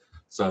county.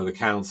 So the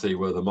county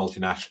where the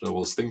multinational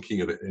was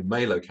thinking of it, it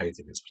may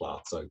locating its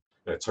plant. So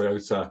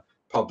Toyota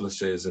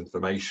publishes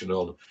information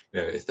on,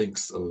 it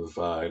thinks of,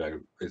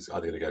 it's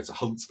either going to go to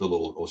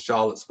Huntsville or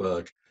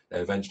Charlottesburg. It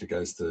eventually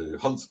goes to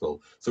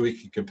Huntsville. So we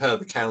can compare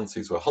the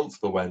counties where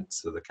Huntsville went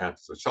to the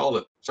counties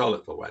where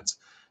Charlottesville went.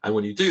 And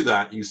when you do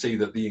that, you see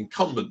that the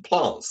incumbent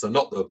plants, so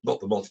not the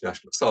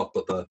multinational itself,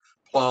 but the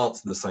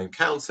plants in the same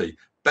county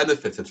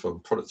benefited from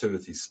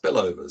productivity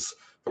spillovers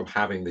from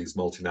having these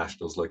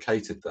multinationals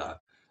located there.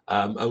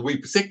 And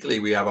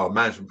we have our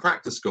management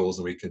practice scores,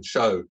 and we can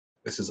show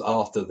this is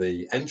after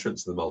the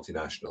entrance of the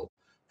multinational.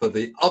 But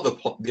the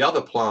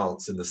other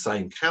plants in the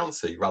same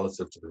county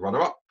relative to the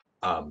runner-up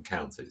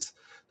counties,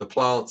 the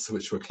plants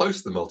which were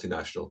close to the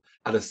multinational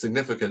had a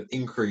significant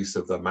increase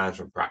of their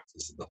management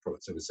practice and their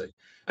productivity.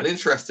 And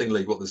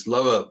interestingly, what this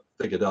lower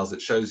figure does,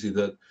 it shows you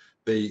that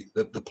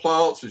the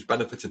plants which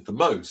benefited the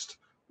most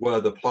were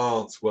the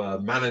plants where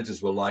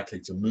managers were likely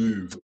to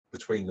move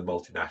between the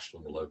multinational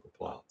and the local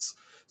plants.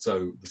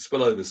 So the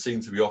spillovers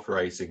seem to be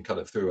operating kind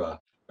of through a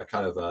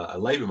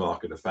labour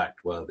market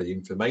effect, where the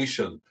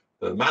information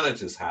that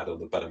managers had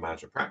on the better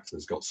management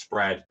practices got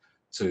spread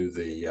to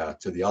the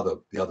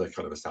other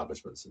kind of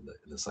establishments in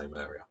the same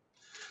area.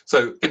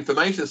 So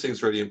information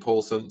seems really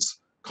important.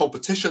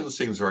 Competition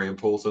seems very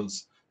important.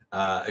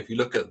 If you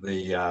look at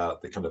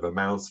the kind of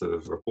amount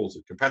of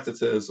reported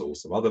competitors or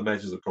some other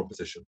measures of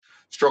competition,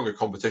 stronger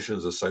competition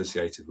is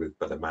associated with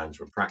better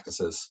management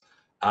practices.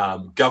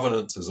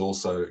 Governance is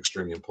also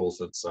extremely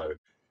important. So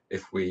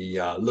if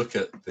we look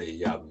at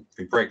if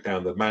we break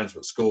down the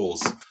management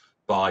scores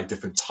by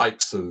different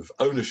types of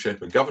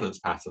ownership and governance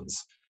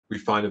patterns, we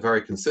find a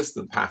very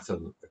consistent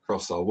pattern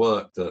across our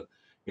work that,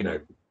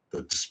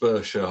 the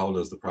dispersed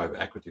shareholders, the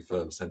private equity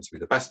firms, tend to be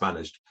the best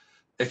managed.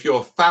 If you're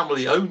a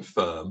family-owned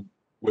firm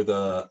with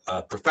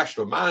a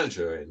professional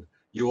manager in,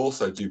 you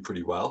also do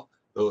pretty well.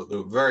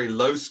 The very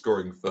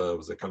low-scoring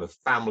firms are kind of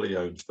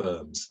family-owned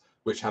firms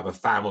which have a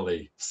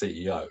family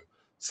CEO.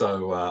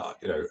 So,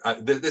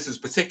 this is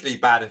particularly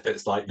bad if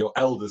it's like your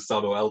eldest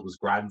son or eldest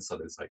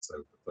grandson who takes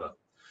over the firm.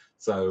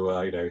 So,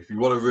 if you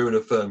want to ruin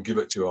a firm, give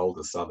it to your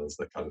oldest son, is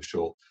the kind of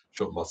short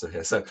motto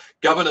here. So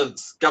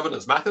governance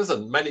matters,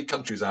 and many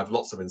countries have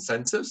lots of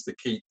incentives to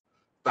keep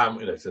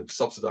to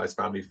subsidize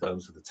family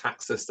firms with the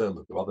tax system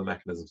and other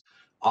mechanisms.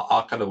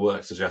 Our kind of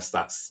work suggests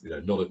that's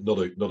not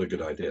a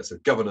good idea. So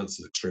governance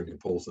is extremely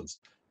important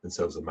in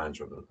terms of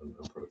management and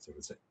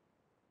productivity.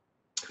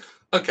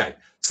 Okay,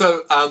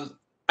 so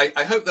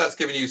I hope that's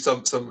given you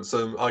some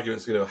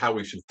arguments, how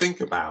we should think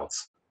about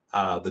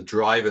the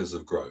drivers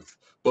of growth.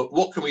 But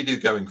what can we do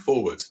going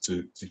forward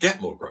to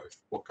get more growth?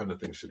 What kind of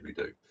things should we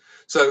do?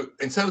 So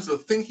in terms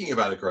of thinking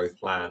about a growth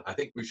plan, I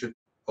think we should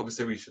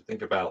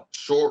think about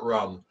short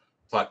run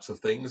types of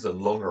things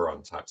and longer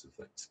run types of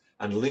things,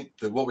 and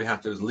what we have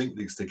to do is link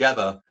these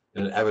together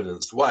in an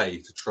evidenced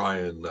way to try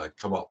and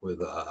come up with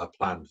a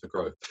plan for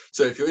growth.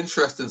 So if you're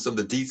interested in some of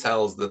the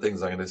details of the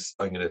things I'm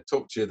going to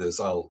talk to you,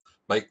 I'll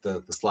make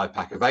the slide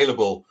pack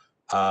available.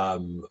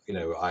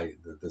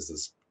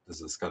 There's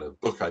this kind of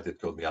book I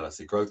did called the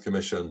LSE Growth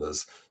Commission.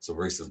 There's some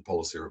recent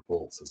policy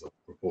reports. There's a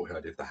report here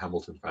I did for the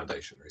Hamilton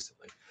Foundation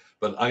recently.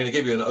 But I'm going to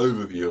give you an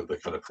overview of the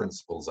kind of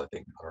principles I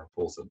think are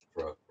important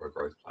for a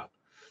growth plan.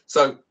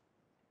 So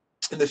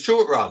in the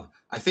short run,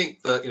 I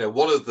think that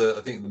one of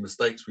the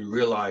mistakes we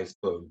realized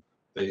from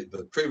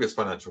the previous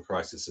financial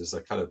crisis is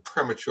a kind of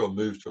premature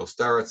move to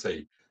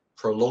austerity,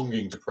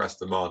 prolonging depressed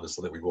demand is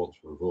something we want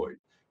to avoid.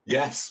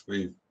 Yes,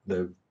 we've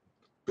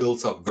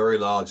built up very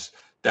large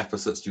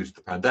deficits due to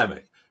the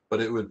pandemic, but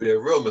it would be a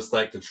real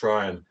mistake to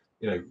try and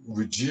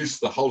reduce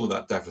the whole of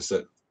that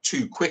deficit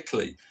too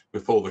quickly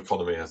before the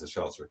economy has a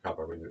chance to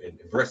recover. I mean,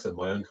 in Britain,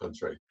 my own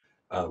country,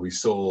 we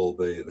saw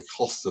the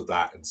costs of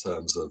that in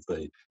terms of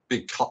the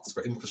big cuts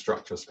for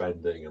infrastructure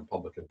spending and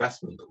public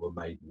investment that were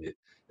made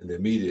in the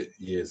immediate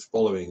years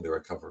following the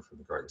recovery from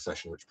the Great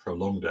Recession, which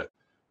prolonged it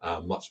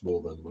much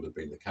more than would have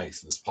been the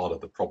case, and is part of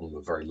the problem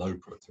of very low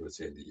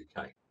productivity in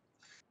the UK.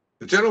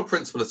 The general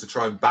principle is to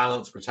try and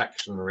balance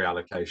protection and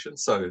reallocation.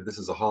 So this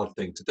is a hard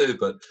thing to do,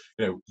 but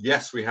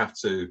yes, we have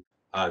to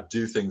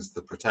do things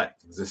to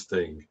protect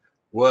existing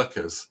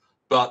workers,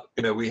 but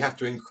we have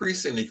to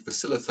increasingly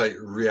facilitate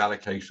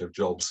reallocation of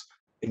jobs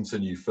into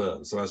new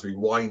firms. So as we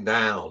wind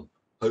down,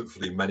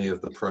 hopefully, many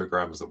of the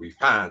programs that we've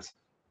had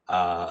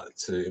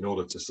in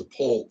order to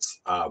support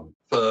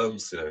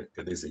firms,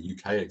 these are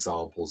UK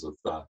examples of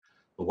the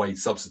wage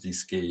subsidy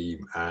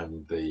scheme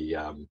and the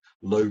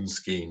loan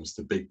schemes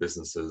to big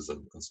businesses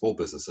and small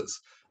businesses.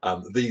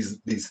 These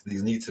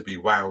need to be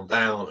wound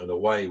down in a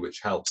way which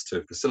helps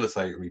to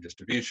facilitate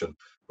redistribution,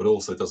 but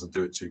also doesn't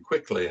do it too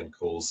quickly and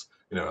cause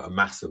a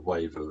massive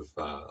wave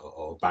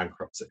of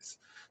bankruptcies.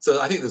 So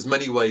I think there's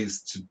many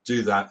ways to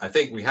do that. I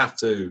think we have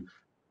to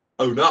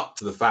own up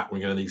to the fact we're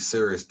going to need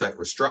serious debt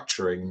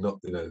restructuring. Not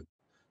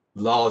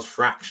large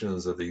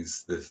fractions of the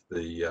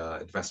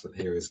investment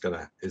here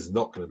is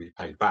not going to be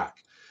paid back.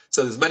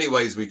 So there's many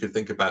ways we could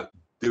think about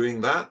doing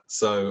that.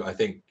 So I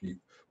think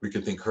we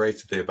could think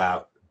creatively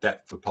about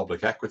debt for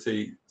public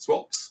equity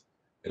swaps.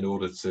 in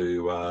order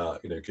to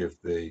give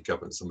the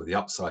government some of the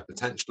upside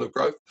potential of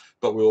growth.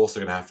 But we're also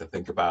going to have to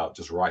think about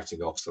just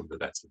writing off some of the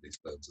debts of these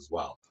firms as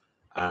well.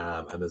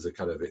 And there's a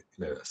kind of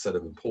a set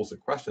of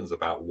important questions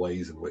about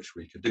ways in which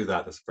we could do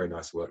that. There's very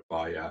nice work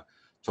by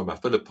Thomas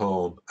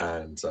Philippon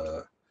and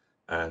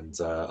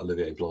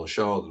Olivier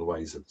Blanchard, and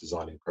ways of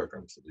designing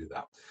programs to do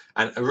that.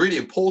 And a really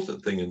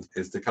important thing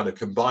is to kind of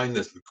combine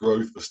this with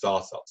growth for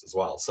startups as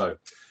well. So,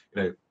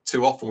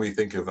 too often we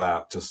think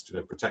about just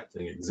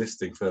protecting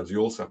existing firms. You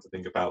also have to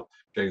think about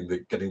getting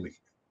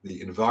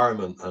the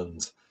environment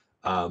and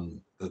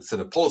the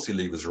sort of policy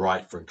levers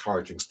right for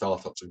encouraging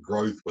startups and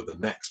growth, where the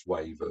next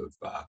wave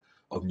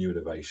of new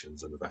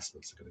innovations and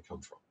investments are going to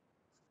come from.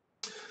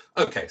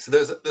 Okay, so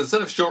there's a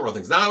set of short run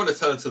things. Now I want to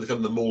turn to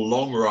the more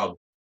long run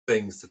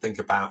things to think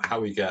about how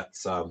we get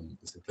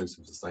this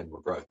inclusive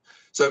sustainable growth.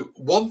 So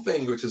one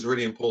thing which is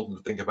really important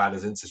to think about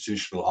is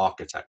institutional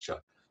architecture.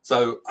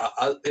 So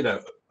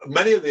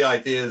many of the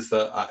ideas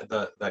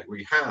that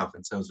we have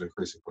in terms of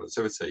increasing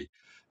productivity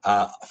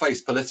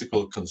face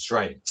political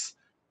constraints.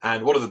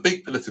 And one of the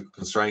big political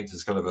constraints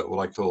is kind of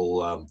what I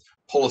call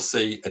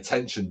policy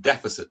attention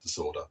deficit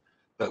disorder.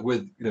 That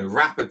with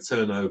rapid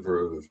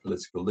turnover of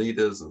political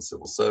leaders and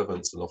civil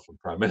servants, and often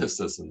prime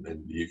ministers in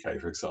the UK,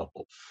 for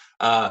example,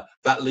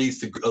 that leads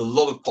to a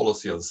lot of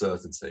policy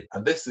uncertainty,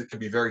 and this can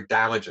be very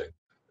damaging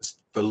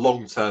for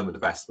long-term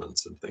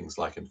investments in things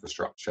like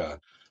infrastructure,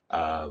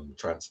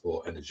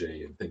 transport,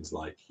 energy, and things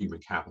like human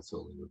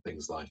capital, and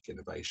things like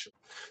innovation.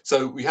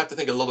 So we have to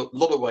think a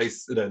lot of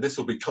ways. This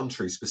will be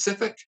country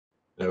specific.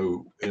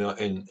 In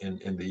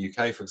the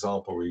UK, for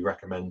example, we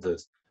recommended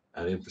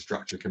an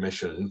infrastructure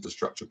commission, an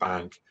infrastructure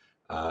bank,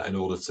 in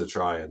order to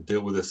try and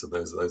deal with this. And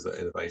those are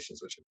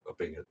innovations which are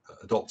being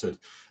adopted.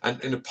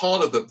 And a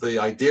part of the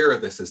idea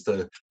of this is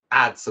to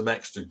add some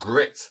extra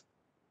grit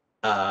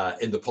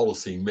in the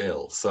policy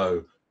mill.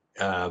 So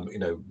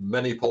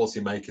many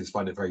policymakers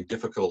find it very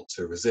difficult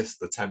to resist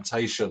the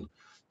temptation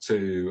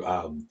to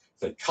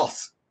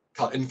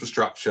cut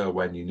infrastructure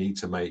when you need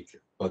to make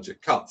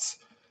budget cuts,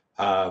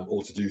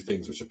 or to do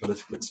things which are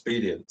politically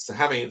expedient. So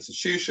having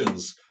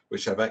institutions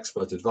which have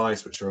expert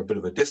advice, which are a bit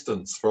of a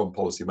distance from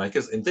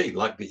policymakers, indeed,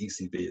 like the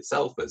ECB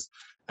itself is.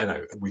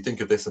 We think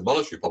of this in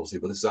monetary policy,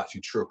 but this is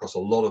actually true across a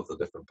lot of the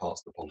different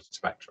parts of the policy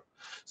spectrum.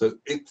 So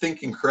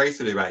thinking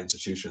creatively about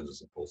institutions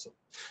is important.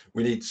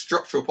 We need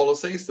structural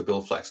policies to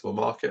build flexible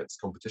markets,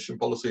 competition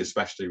policy,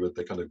 especially with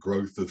the kind of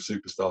growth of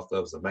superstar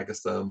firms and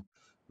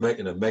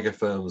mega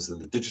firms in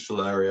the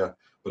digital area,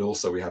 but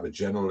also we have a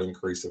general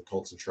increase of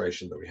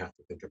concentration that we have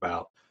to think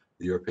about.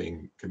 The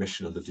European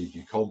Commission and the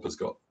DG Comp has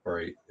got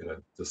very,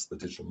 just the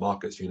Digital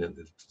Markets Union,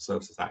 the Digital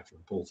Services Act,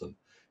 important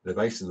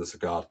innovation in this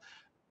regard.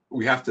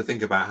 We have to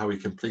think about how we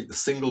complete the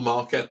single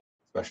market,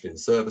 especially in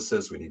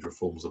services. We need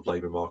reforms of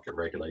labour market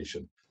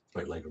regulation to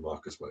make labour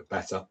markets work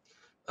better.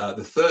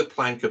 The third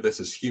plank of this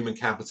is human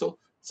capital.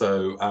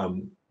 So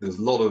there's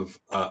a lot of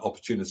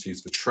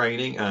opportunities for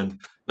training, and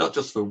not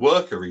just for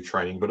worker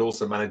retraining, but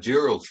also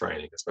managerial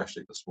training,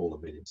 especially for small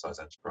and medium-sized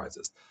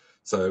enterprises.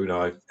 So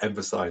I've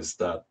emphasized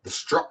the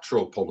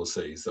structural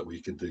policies that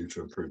we can do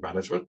to improve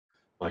management,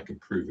 like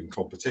improving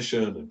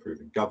competition,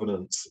 improving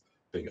governance,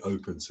 being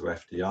open to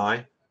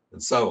FDI,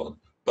 and so on.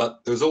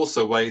 But there's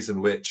also ways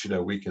in which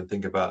we can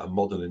think about a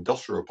modern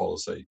industrial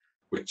policy,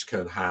 which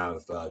can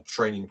have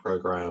training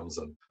programs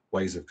and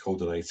ways of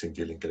coordinating,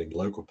 getting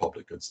local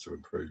public goods to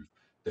improve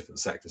different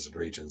sectors and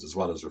regions, as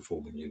well as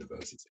reforming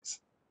universities.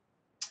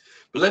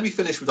 But let me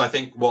finish with,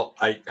 what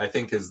I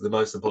think is the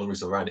most important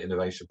reason around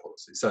innovation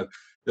policy. So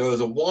there is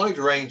a wide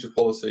range of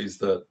policies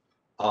that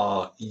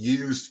are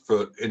used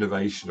for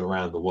innovation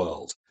around the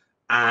world.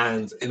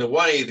 And in a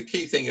way, the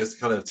key thing is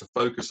kind of to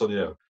focus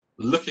on,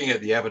 looking at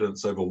the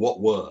evidence over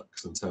what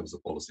works in terms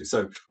of policy.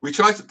 So we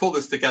tried to pull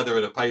this together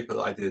in a paper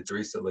that I did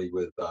recently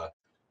with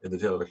in the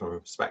Journal of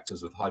Economic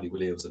Perspectives with Heidi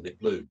Williams and Nick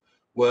Bloom,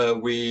 where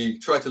we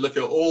tried to look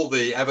at all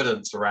the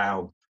evidence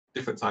around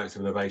different types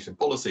of innovation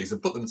policies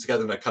and put them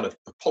together in a kind of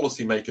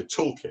policymaker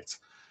toolkit,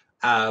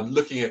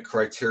 looking at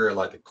criteria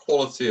like the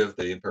quality of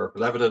the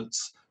empirical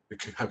evidence,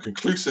 how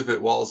conclusive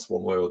it was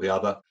one way or the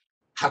other,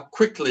 how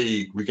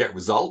quickly we get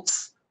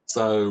results.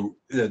 So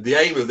the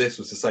aim of this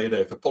was to say,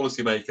 if a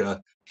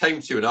policymaker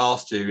came to you and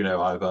asked you,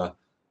 I have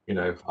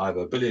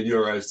 €1 billion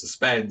to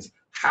spend,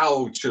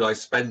 how should I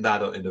spend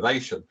that on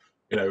innovation?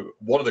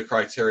 One of the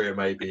criteria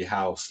may be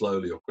how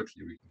slowly or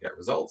quickly we can get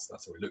results.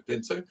 That's what we looked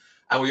into.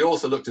 And we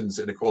also looked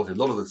into inequality. A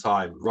lot of the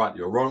time,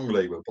 rightly or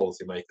wrongly, when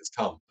policymakers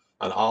come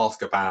and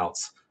ask about,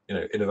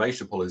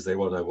 innovation policies, they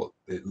want to know what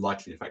the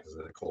likely effect is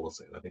of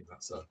inequality. And I think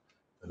that's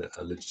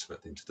a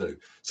legitimate thing to do.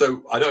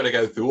 So I don't want to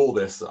go through all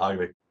this. I'm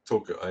going to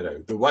talk,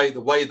 the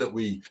way that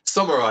we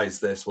summarize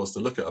this was to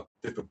look at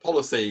different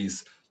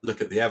policies,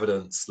 look at the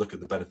evidence, look at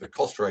the benefit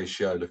cost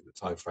ratio, look at the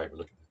time frame, and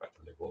look at the effect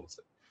of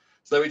inequality.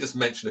 So let me just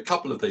mention a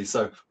couple of these.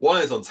 So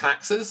one is on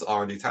taxes,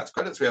 R&D tax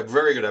credits. We have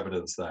very good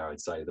evidence there, I'd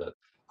say, that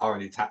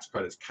R&D tax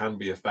credits can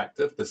be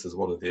effective. This is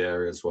one of the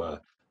areas where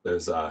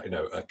there's a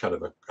kind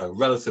of a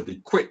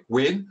relatively quick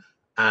win,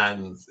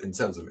 and in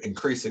terms of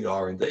increasing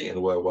R&D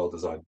and where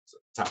well-designed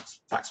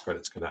tax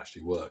credits can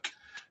actually work.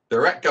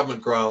 Direct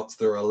government grants,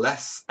 there are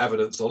less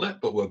evidence on it,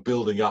 but we're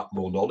building up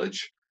more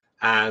knowledge.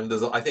 And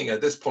I think at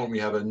this point we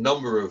have a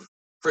number of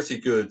pretty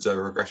good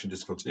regression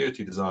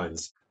discontinuity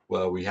designs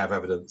where we have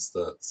evidence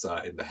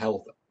that in the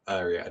health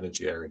area,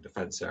 energy area, and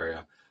defense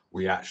area,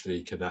 we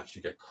can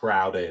get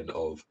crowd in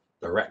of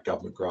direct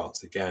government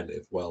grants, again,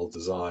 if well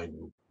designed,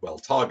 well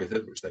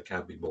targeted, which there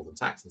can be more than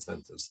tax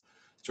incentives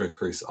to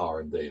increase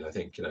R&D. And I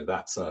think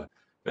that's I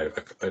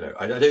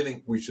don't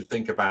think we should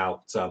think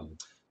about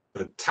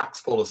the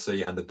tax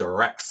policy and the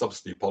direct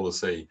subsidy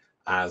policy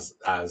as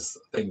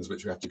things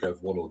which we have to go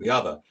for one or the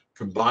other.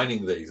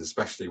 Combining these,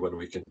 especially when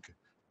we can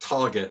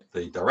target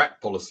the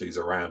direct policies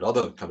around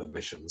other kind of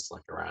missions,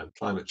 like around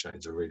climate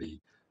change,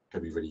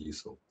 can be really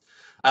useful.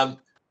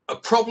 A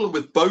problem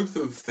with both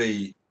of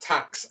the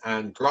tax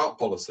and grant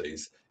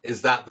policies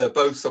is that they're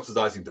both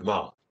subsidizing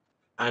demand.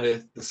 And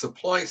if the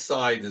supply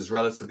side is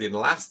relatively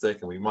inelastic,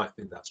 and we might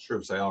think that's true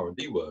of, say,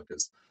 R&D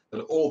workers,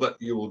 then all that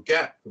you will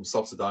get from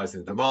subsidizing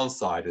the demand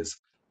side is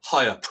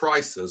higher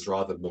prices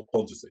rather than more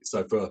quantity.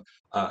 So for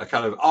a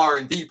kind of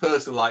R&D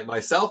person like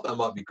myself, that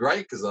might be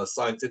great because our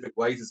scientific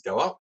wages go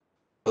up,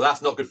 but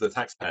that's not good for the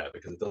taxpayer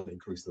because it doesn't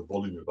increase the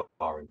volume of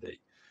R&D.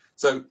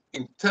 So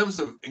in terms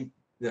of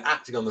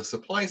acting on the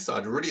supply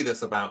side, really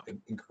that's about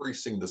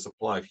increasing the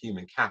supply of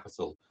human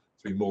capital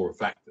to be more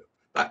effective.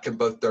 That can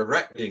both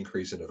directly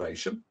increase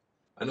innovation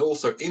and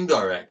also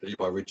indirectly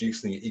by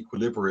reducing the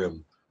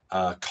equilibrium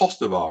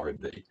cost of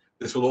R&D.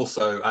 This will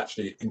also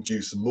actually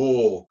induce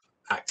more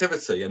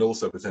activity and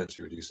also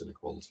potentially reduce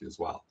inequality as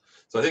well.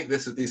 So I think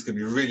these can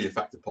be really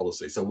effective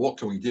policies. So what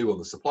can we do on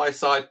the supply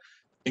side?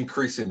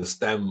 Increasing the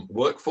STEM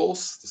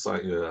workforce, the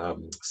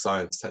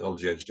science,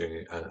 technology,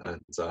 engineering,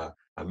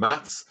 and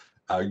maths.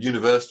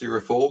 University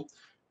reform.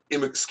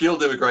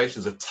 Skilled immigration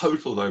is a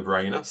total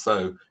no-brainer.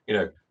 So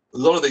a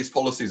lot of these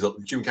policies,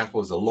 human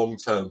capital is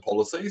long-term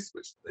policies,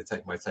 which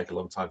might take a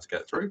long time to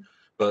get through.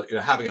 But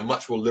having a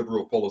much more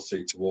liberal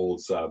policy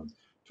towards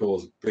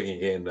bringing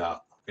in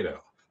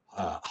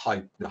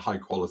high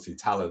quality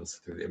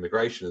talents through the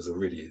immigration is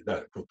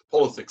the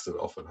politics are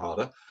often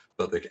harder,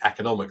 but the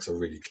economics are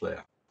really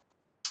clear.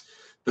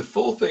 The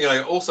fourth thing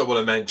I also want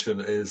to mention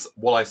is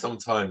what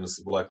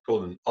I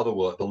call in other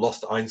words the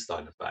lost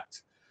Einstein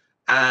effect,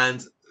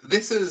 and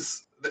this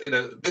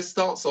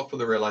starts off with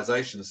the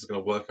realization, this is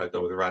going to work I've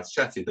done with Raj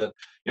Chetty,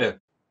 that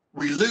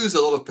we lose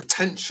a lot of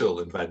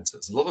potential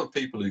inventors, a lot of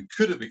people who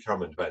could have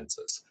become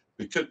inventors,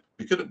 we could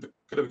have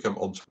become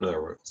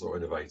entrepreneurs or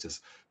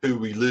innovators, who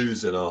we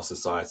lose in our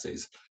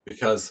societies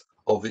because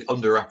of the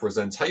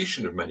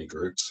underrepresentation of many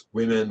groups,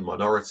 women,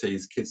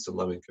 minorities, kids from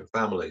low-income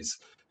families,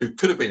 who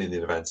could have been in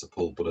the inventor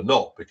pool but are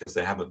not because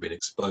they haven't been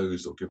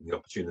exposed or given the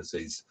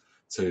opportunities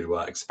to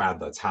expand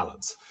their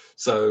talents.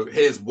 So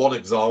here's one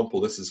example.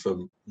 This is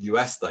from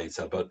US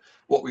data, but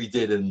what we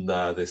did in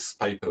this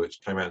paper, which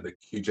came out in the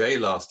QJ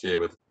last year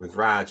with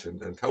Raj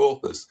and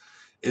co-authors,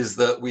 is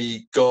that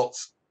we got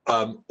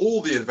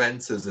all the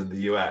inventors in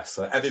the US,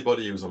 so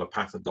everybody who was on a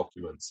patent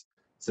document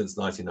since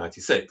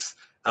 1996,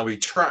 and we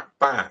tracked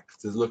back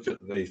to look at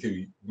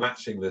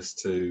matching this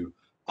to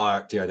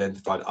the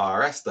identified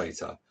IRS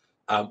data,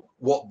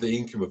 what the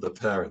income of the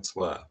parents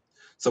were.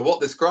 So what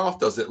this graph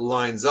does, it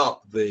lines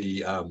up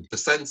the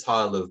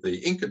percentile of the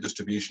income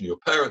distribution your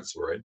parents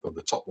were in, from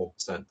the top 1%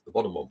 to the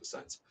bottom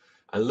 1%,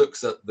 and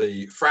looks at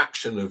the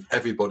fraction of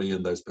everybody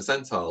in those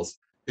percentiles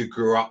who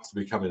grew up to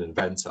become an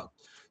inventor.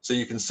 So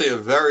you can see a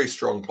very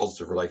strong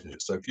positive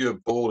relationship. So if you were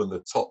born in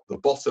the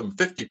bottom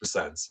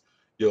 50%,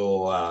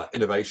 your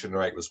innovation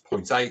rate was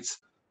 0.8,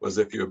 whereas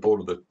if you were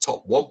born in the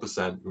top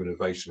 1%, your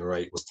innovation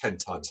rate was 10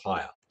 times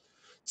higher.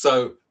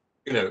 So,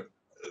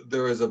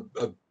 there is a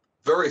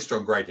very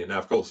strong gradient. Now,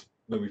 of course,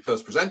 when we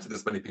first presented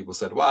this, many people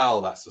said,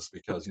 well, that's just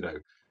because,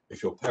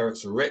 if your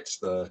parents are rich,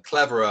 they're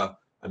cleverer.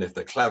 And if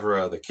they're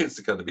cleverer, the kids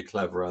are going to be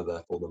cleverer,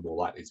 therefore they're more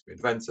likely to be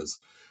inventors.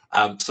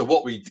 So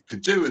what we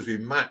could do is we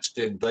matched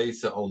in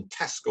data on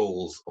test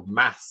scores of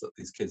maths that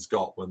these kids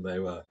got when they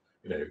were,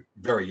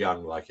 very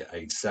young, like at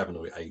age 7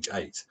 or age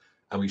 8.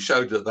 And we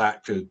showed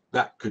that the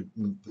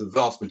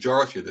vast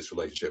majority of this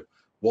relationship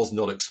was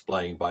not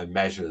explained by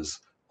measures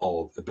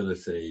of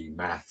ability,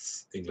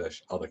 maths,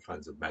 English, other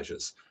kinds of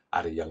measures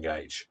at a young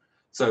age.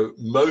 So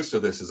most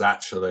of this is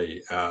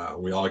actually,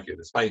 we argue in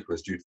this paper,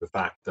 is due to the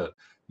fact that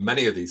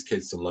many of these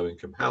kids from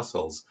low-income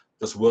households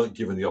just weren't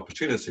given the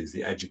opportunities,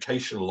 the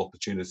educational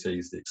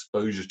opportunities, the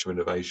exposure to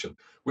innovation,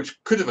 which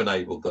could have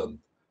enabled them,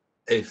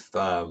 if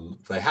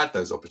they had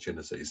those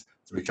opportunities,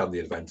 to become the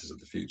inventors of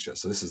the future.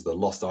 So this is the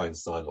lost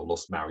Einstein or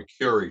lost Marie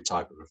Curie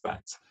type of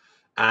effect.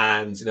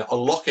 And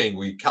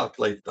we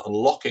calculated that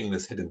unlocking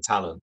this hidden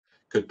talent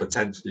could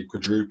potentially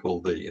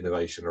quadruple the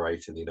innovation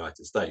rate in the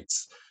United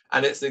States.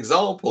 And it's an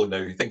example,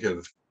 you think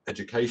of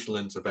educational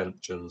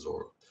interventions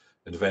or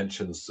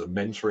interventions,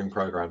 mentoring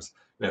programs.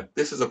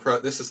 This is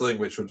something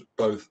which would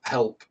both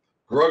help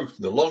growth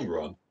in the long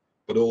run,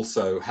 but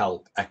also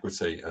help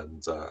equity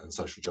and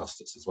social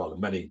justice as well.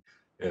 And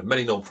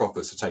many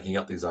non-profits are taking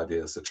up these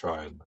ideas to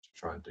try and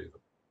do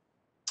them.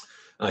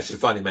 And I should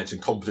finally mention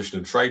competition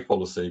and trade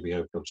policy, being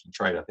able to competition and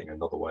trade, I think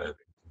another way of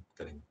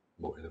getting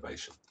more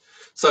innovation.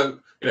 So,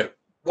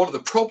 one of the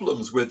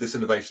problems with this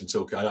innovation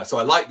toolkit, so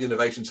I like the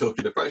innovation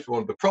toolkit approach, but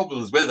one of the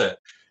problems with it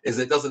is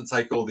it doesn't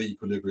take all the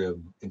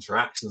equilibrium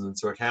interactions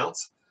into account.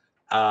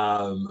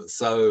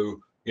 So,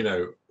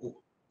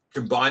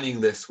 combining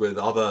this with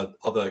other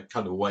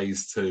kind of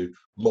ways to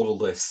model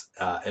this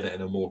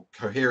in a more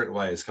coherent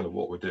way is kind of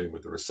what we're doing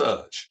with the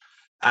research.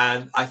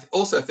 And I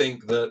also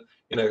think that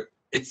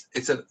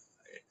it's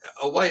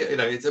a way,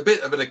 it's a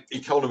bit of an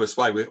economist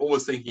way. We're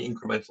always thinking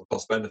incremental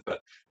cost benefit.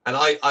 And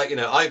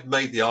I've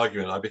made the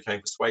argument, I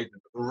became persuaded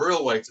that the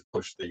real way to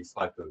push these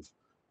type of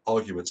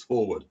arguments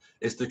forward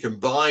is to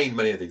combine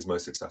many of these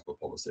most successful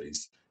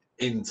policies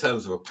in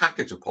terms of a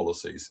package of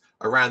policies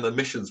around the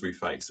missions we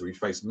face. So we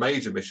face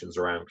major missions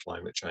around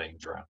climate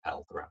change, around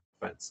health, around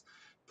defense.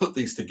 Put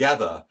these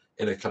together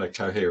in a kind of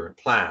coherent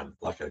plan,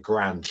 like a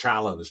grand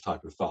challenge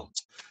type of fund.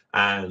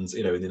 And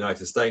in the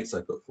United States,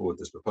 I put forward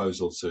this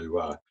proposal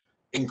to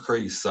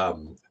increase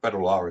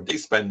federal R&D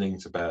spending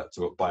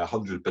by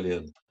 $100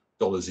 billion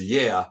a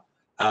year.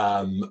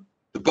 The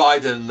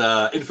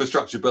Biden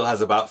infrastructure bill has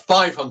about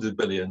 500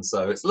 billion,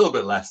 so it's a little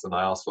bit less than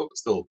I asked for, but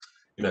still,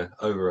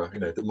 over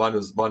mine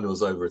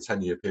was over a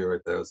 10-year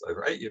period, there was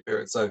over an 8-year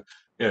period, so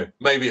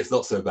maybe it's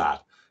not so bad.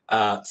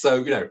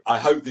 So I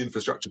hope the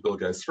infrastructure bill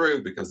goes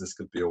through, because this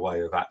could be a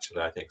way of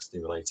actually, I think,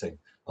 stimulating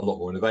a lot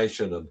more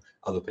innovation. And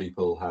other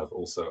people have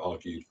also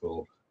argued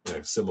for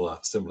similar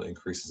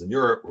increases in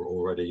Europe. We're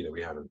already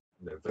we have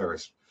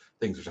various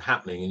things which are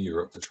happening in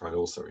Europe to try and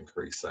also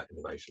increase that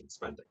innovation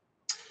spending.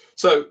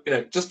 So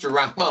just to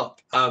wrap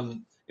up,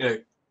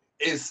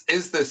 is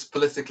this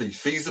politically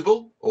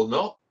feasible or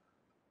not?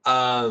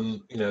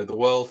 The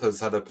world has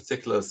had a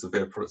particular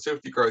severe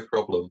productivity growth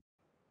problem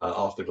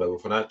after the global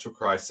financial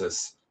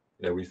crisis.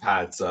 We've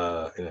had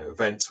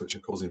events which are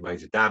causing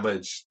major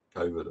damage.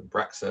 COVID and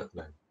Brexit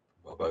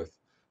are both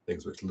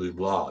things which loom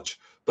large.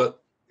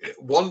 But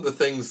one of the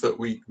things that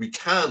we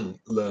can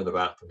learn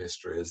about from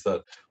history is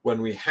that when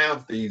we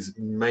have these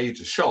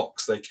major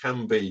shocks, they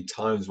can be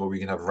times where we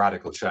can have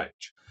radical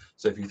change.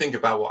 So if you think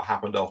about what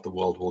happened after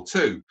World War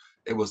II,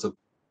 it was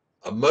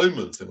a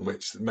moment in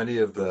which many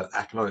of the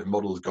economic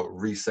models got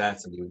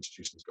reset and new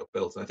institutions got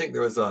built. And I think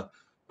there is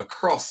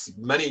across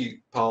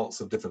many parts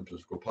of different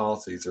political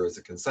parties, there is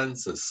a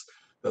consensus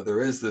that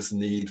there is this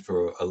need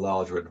for a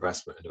larger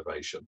investment in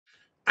innovation.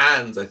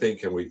 And I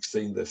think, and we've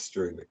seen this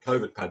during the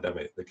COVID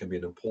pandemic, there can be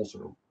an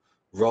important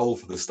role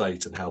for the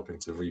state in helping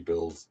to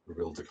rebuild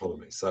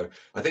economy. So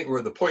I think we're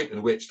at the point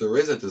in which there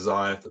is a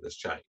desire for this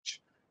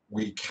change.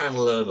 We can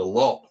learn a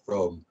lot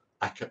from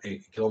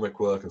economic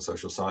work and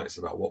social science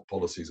about what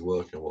policies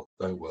work and what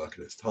don't work.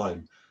 And it's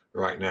time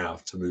right now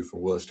to move from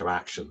words to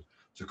action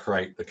to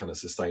create the kind of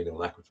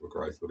sustainable, equitable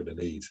growth we're going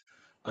to need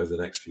over the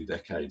next few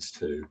decades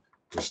to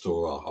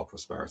restore our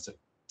prosperity.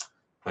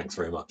 Thanks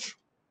very much.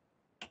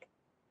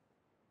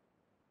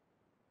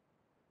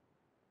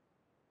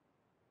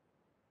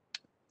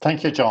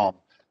 Thank you, John.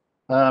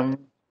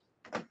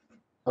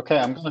 Okay,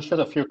 I'm going to shoot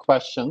a few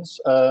questions.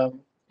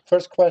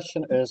 First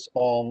question is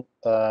on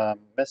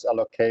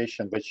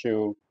misallocation, which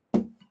you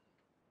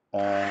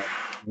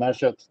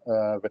measured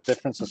with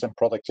differences in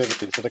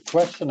productivity. So the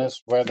question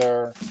is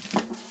whether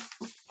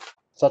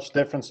such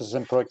differences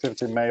in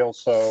productivity may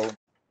also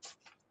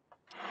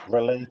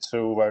relate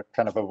to a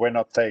kind of a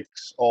winner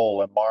takes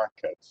all in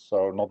market,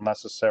 so not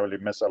necessarily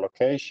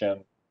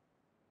misallocation.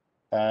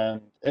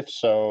 And if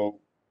so,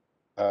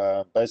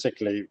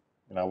 basically,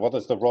 what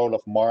is the role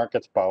of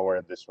market power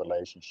in these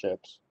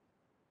relationships?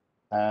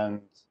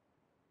 And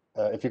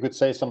if you could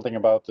say something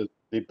about the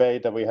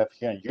debate that we have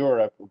here in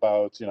Europe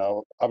about,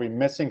 are we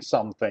missing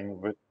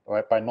something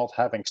by not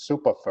having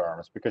super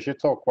firms? Because you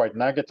talk quite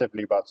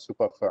negatively about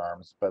super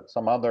firms, but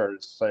some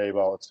others say,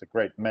 well, it's a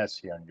great mess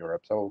here in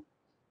Europe. So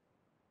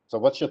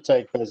what's your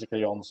take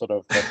basically on sort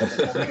of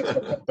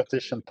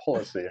competition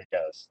policy, I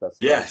guess?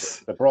 That's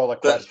the broader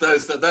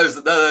question.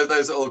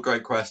 Those are all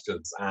great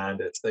questions,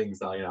 and it's things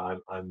that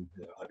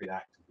I've been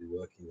actively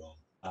working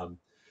on.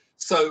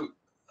 So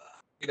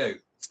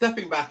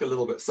stepping back a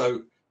little bit,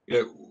 so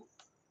there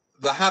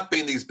have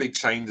been these big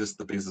changes to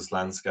the business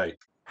landscape,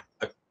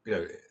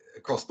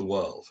 across the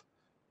world,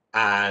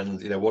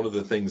 and one of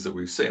the things that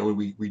we've seen,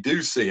 we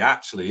do see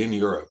actually in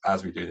Europe,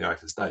 as we do in the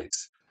United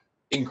States,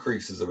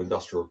 increases of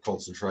industrial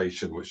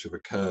concentration which have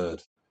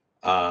occurred,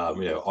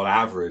 on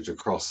average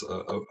across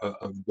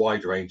a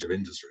wide range of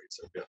industries.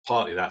 So,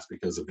 partly that's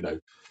because of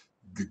the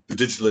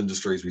digital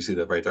industries. We see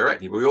that very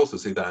directly, but we also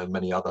see that in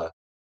many other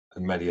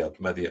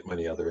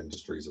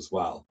industries as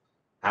well.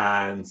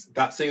 And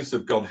that seems to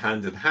have gone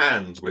hand in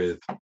hand with,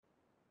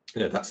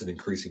 that's an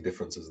increasing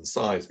differences in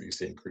size, but you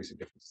see increasing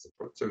differences in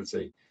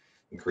productivity,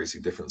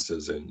 increasing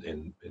differences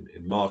in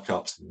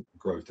markups and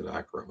growth in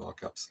aggregate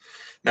markups.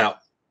 Now,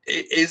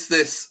 is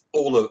this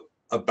all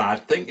a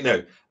bad thing?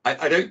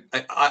 I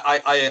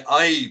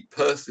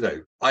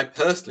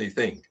personally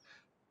think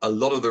a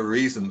lot of the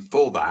reason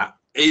for that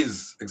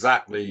is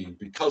exactly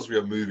because we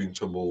are moving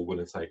to a more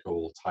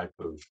winner-take-all type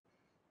of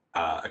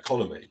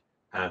economy.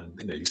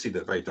 And you see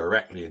that very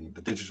directly in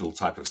the digital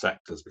type of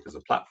sectors because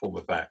of platform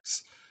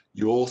effects.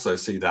 You also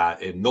see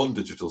that in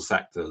non-digital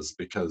sectors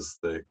because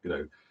the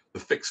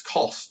fixed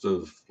cost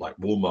of like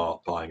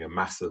Walmart buying a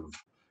massive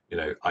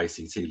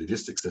ICT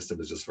logistics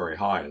system is just very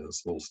high, and a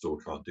small store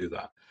can't do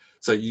that.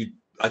 So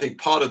I think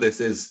part of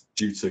this is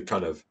due to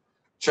kind of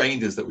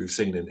changes that we've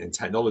seen in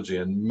technology,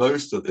 and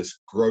most of this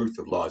growth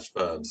of large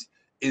firms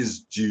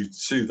is due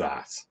to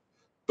that.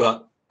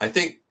 But I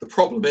think the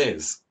problem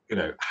is,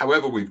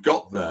 however we've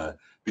got there,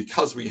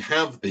 because we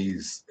have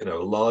these, a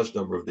large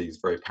number of these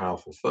very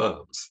powerful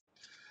firms,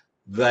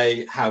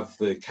 they have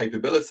the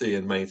capability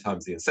and many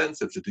times the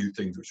incentive to do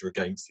things which are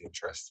against the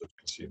interests of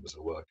consumers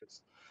and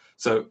workers.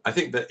 So I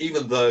think that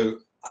even though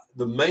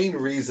the main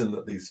reason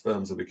that these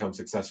firms have become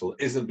successful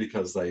isn't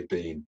because they've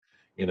been,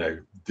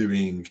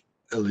 doing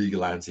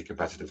illegal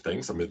anti-competitive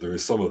things. I mean, there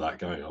is some of that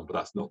going on, but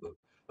that's not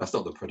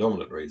the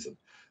predominant reason.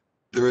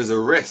 There is a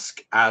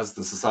risk as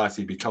the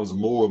society becomes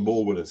more and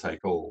more winner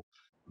take all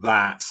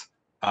that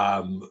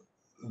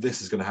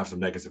this is going to have some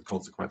negative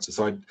consequences.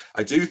 So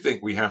I do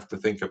think we have to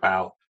think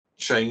about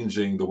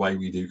changing the way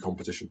we do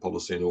competition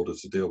policy in order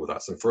to deal with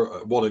that. So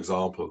for one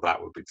example of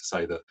that would be to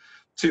say that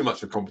too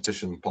much of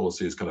competition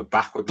policy is kind of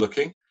backward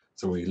looking.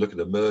 So when we look at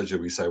a merger,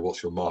 we say,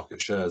 what's your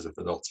market shares? If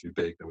they're not too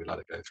big, then we let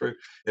it go through.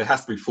 It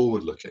has to be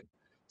forward looking.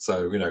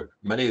 So,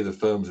 many of the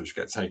firms which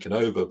get taken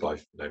over by,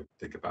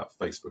 think about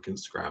Facebook,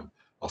 Instagram,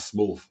 are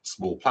small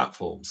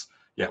platforms.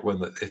 Yet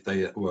if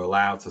they were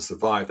allowed to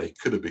survive, they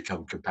could have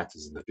become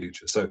competitors in the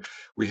future. So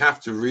we have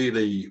to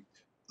really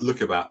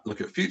look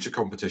at future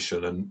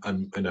competition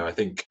and I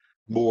think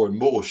more and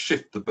more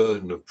shift the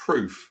burden of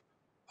proof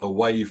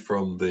away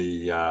from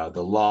the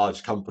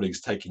large companies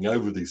taking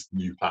over these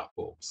new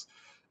platforms.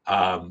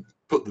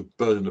 Put the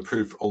burden of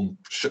proof on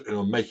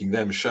making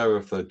them show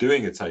if they're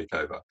doing a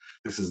takeover.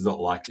 This is not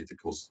likely to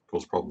cause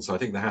problems. So I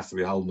think there has to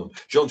be a hold on.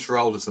 John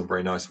Sherrill does some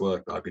very nice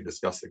work that I've been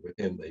discussing with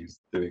him that he's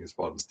doing as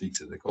part of his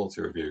Detailed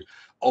Inequality Review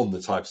on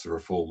the types of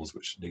reforms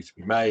which need to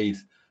be made.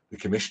 The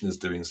Commissioner's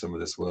doing some of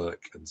this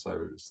work, and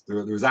so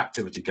there is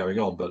activity going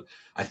on. But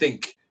I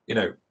think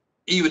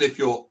even if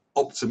you're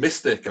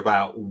optimistic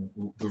about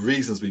the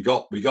reasons we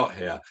got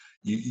here,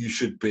 you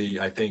should be,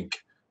 I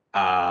think,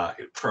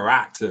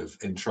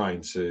 proactive in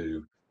trying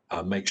to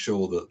make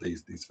sure that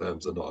these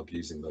firms are not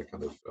abusing their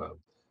kind of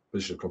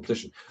position of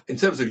competition. In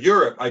terms of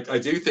Europe, I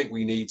do think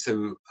we need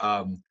to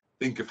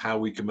think of how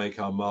we can make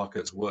our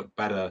markets work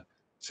better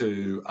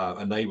to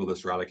enable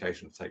this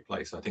reallocation to take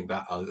place. I think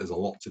that there's a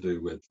lot to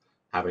do with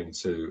having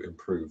to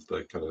improve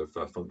the kind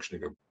of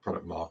functioning of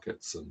product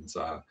markets and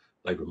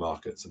labour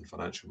markets and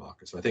financial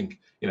markets. So I think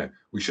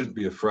we shouldn't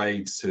be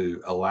afraid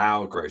to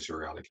allow greater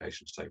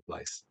reallocation to take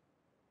place.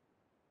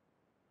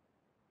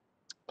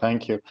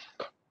 Thank you.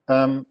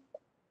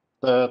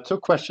 The two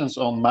questions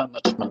on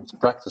management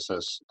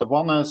practices. The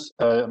one is,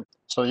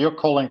 so you're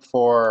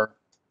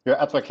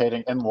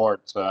advocating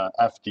inward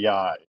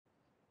FDI.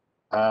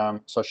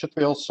 So should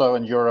we also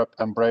in Europe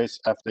embrace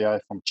FDI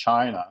from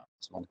China?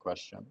 That's one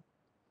question.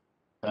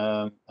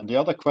 And the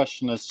other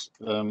question is,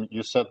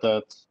 you said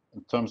that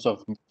in terms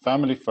of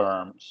family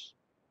firms,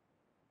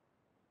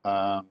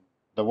 the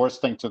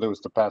worst thing to do is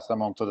to pass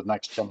them on to the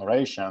next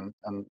generation.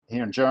 And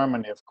here in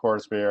Germany, of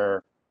course,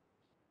 we're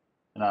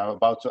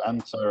about to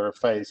enter a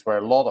phase where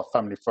a lot of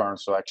family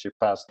firms will actually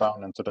pass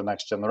down into the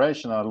next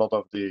generation, and a lot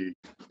of the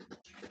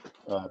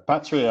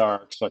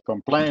patriarchs are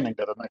complaining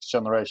that the next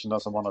generation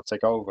doesn't want to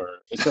take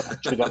over. Is that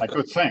actually then a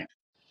good thing?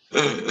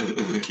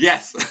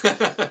 Yes.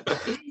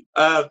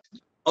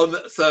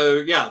 So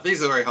yeah,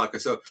 these are very hard.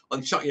 So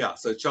on China,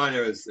 so China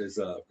is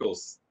of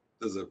course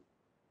there's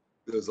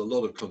a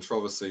lot of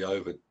controversy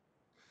over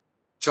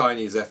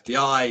Chinese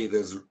FDI.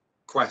 There's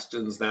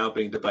questions now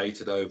being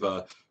debated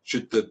over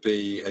should there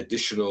be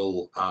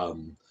additional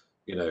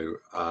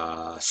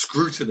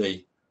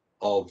scrutiny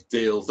of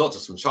deals, not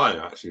just from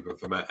China actually, but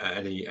from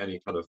any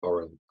kind of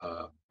foreign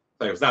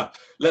players. Now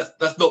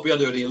let's not be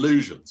under any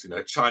illusions.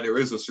 China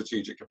is a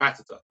strategic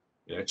competitor.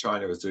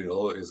 China is doing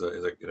is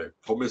a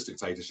communist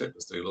dictatorship.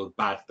 It's doing a lot of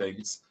bad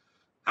things,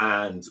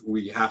 and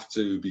we have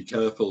to be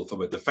careful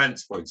from a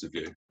defense point of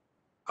view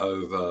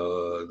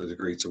over the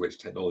degree to which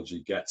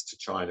technology gets to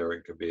China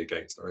and can be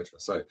against our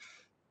interests. So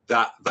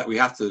that we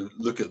have to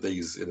look at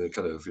these in a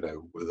kind of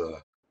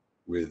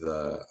with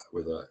a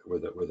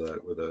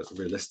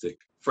realistic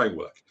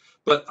framework.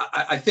 But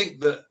I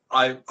think that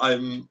I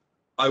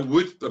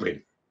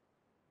mean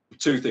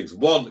two things.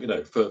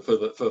 One,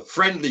 for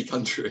friendly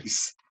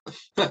countries,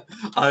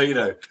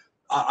 I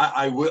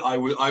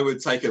would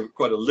take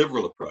quite a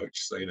liberal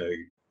approach. So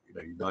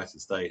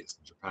United States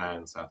and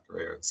Japan, South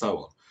Korea, and so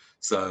on.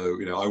 So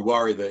I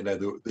worry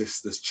that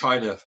this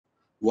China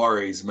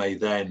worries may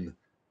then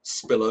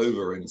spill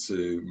over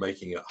into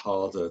making it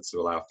harder to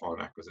allow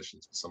foreign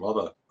acquisitions for some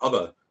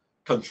other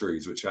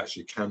countries, which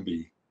actually can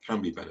be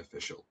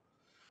beneficial.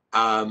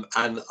 And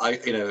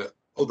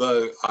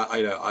although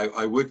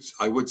I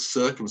would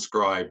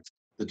circumscribe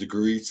the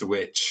degree to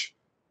which,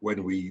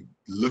 when we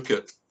look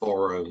at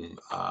foreign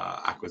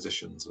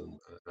acquisitions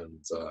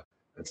and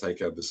and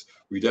takeovers.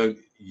 We don't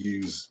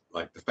use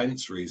like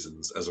defense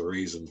reasons as a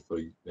reason for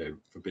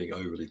for being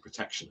overly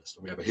protectionist,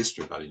 and we have a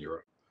history of that in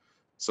Europe.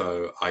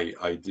 So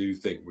I do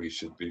think we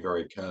should be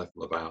very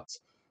careful about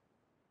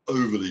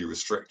overly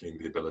restricting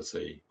the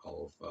ability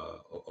of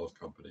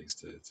companies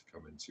to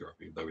come into Europe,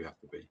 even though we have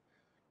to be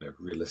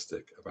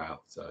realistic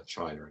about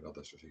China and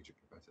other strategic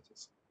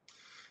competitors.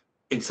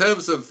 In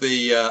terms of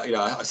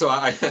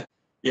the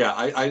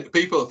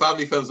people,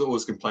 family firms are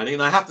always complaining,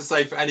 and I have to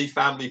say, for any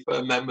family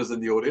firm members in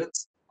the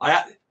audience,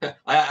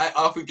 I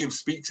often give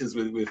speeches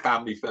with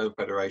family firm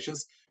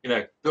federations.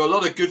 There are a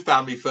lot of good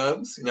family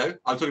firms. I'm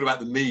talking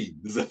about the mean.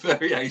 There's a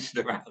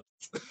variation around.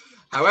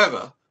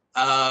 However,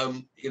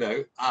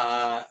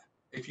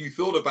 if you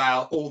thought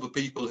about all the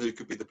people who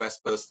could be the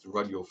best person to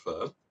run your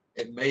firm,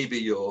 it may be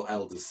your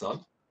eldest son,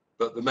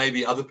 but there may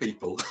be other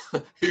people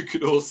who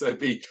could also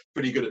be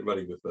pretty good at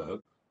running the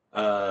firm.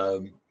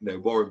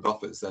 Warren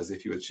Buffett says,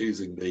 if you were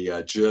choosing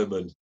the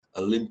German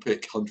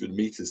Olympic 100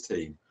 meters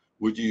team,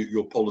 would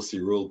your policy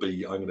rule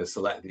be, I'm going to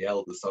select the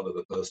eldest son of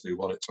the person who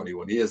won it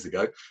 21 years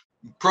ago?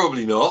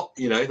 Probably not.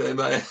 They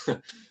may.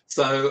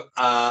 So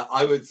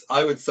I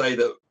would say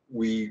that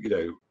we,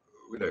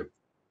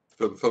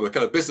 from a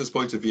kind of business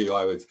point of view,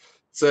 I would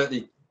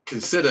certainly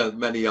consider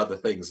many other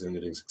things in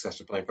doing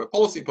succession planning. From a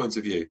policy point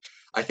of view,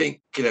 I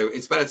think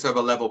it's better to have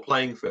a level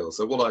playing field.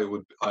 So what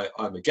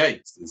I'm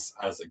against is,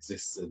 as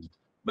exists in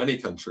many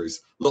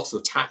countries, lots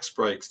of tax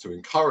breaks to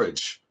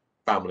encourage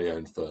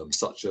family-owned firms,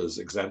 such as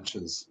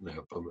exemptions,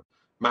 from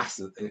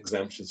massive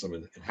exemptions from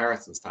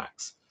inheritance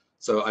tax.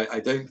 So I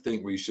don't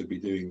think we should be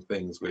doing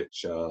things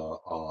which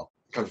are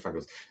country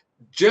friendly.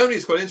 Germany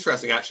is quite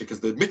interesting, actually,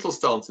 because the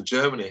Mittelstand in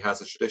Germany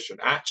has a tradition,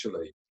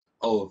 actually,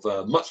 of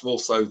much more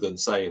so than,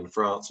 say, in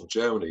France or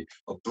Germany,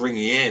 of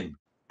bringing in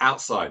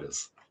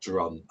outsiders to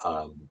run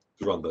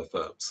their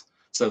firms.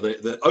 So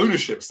the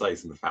ownership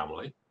stays in the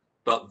family,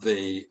 but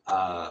the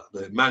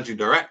managing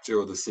director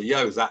or the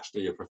CEO is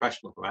actually a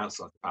professional from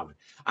outside the family.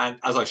 And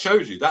as I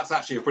showed you, that's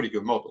actually a pretty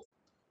good model.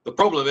 The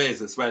problem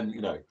is when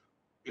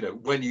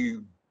when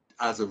you,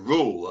 as a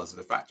rule, as a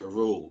de facto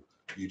rule,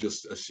 you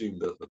just assume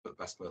that the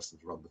best person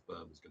to run the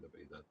firm is going to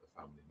be the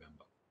family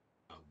member.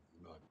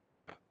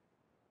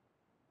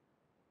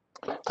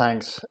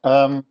 Thanks.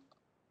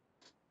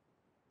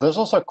 There's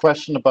also a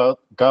question about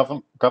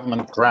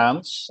government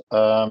grants,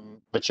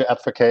 which you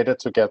advocated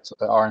to get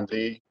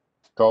R&D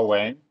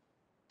going.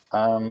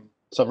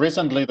 So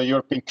recently, the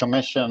European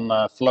Commission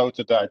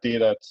floated the idea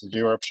that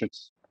Europe should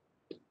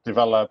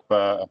develop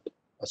a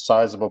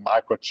sizable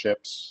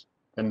microchips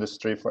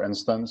industry, for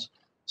instance.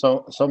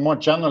 So more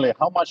generally,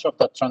 how much of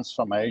that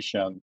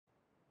transformation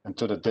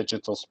into the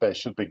digital space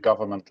should be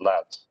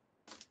government-led?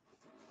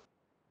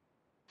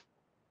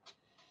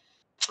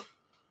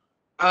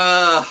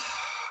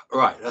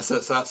 Right. That's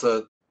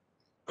a.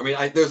 I mean,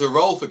 there's a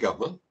role for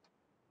government,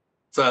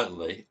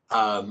 certainly,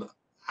 and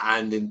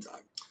in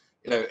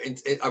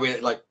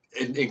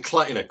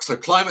so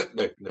climate.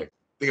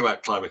 Think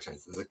about climate change.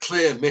 There's a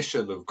clear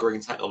mission of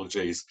green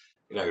technologies.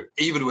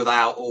 Even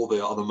without all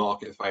the other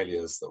market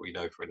failures that we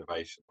know for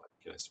innovation, like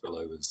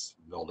spillovers,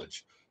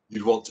 knowledge,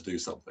 you'd want to do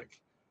something.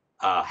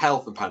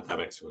 Health and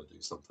pandemics, you want to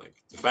do something.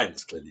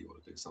 Defense, clearly, you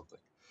want to do something.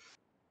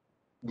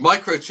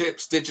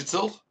 Microchips,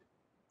 digital.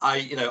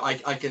 I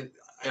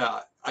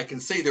can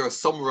see there are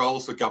some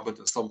roles for government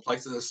at some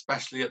places,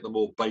 especially at the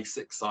more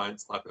basic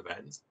science type of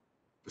end,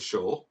 for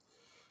sure.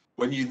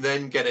 When you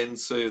then get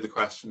into the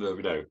question of,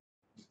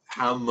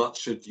 how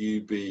much should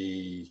you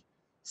be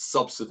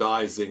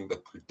subsidizing the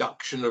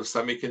production of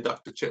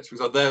semiconductor chips?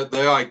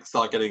 There I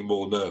start getting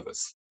more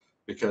nervous,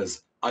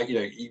 because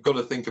you've got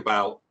to think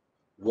about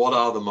what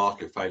are the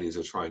market failures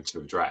you're trying to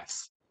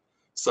address.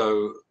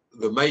 So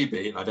there may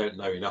be, and I don't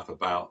know enough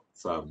about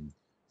the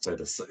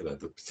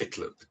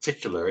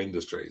particular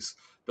industries,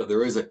 but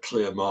there is a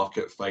clear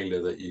market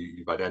failure that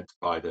you've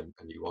identified and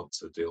you want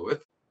to deal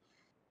with.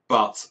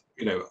 But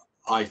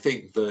I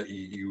think that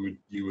you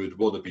would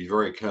want to be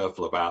very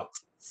careful about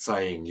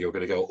saying you're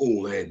going to go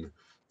all in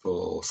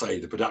for, say,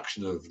 the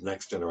production of the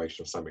next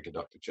generation of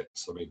semiconductor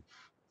chips. I mean,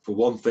 for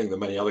one thing, there are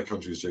many other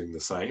countries doing the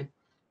same,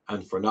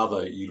 and for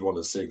another, you'd want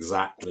to see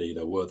exactly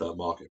where that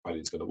market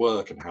failure is going to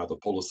work and how the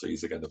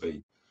policies are going to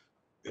be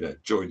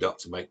joined up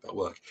to make that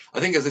work. I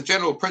think as a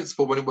general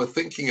principle, when we're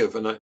thinking of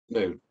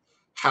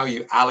how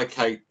you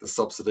allocate the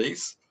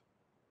subsidies,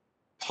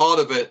 part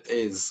of it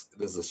is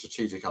there's a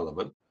strategic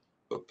element,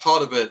 but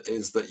part of it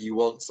is that you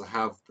want to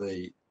have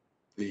the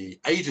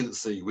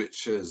agency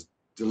which is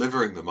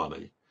delivering the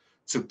money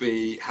to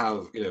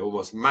have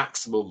almost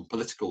maximum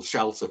political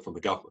shelter from the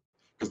government.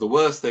 Because the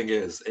worst thing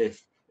is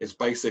if it's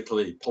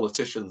basically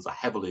politicians are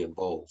heavily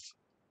involved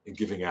in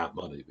giving out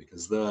money,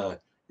 because you're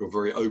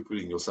very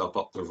opening yourself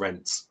up to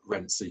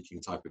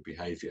rent-seeking type of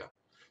behavior.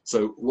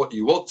 So what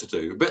you want to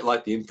do, a bit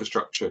like the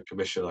Infrastructure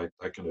Commission I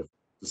kind of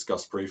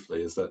discussed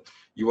briefly, is that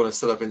you want to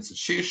set up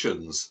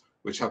institutions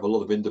which have a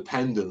lot of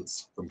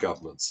independence from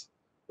governments,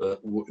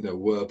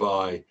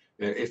 whereby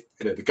if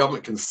the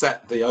government can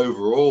set the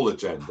overall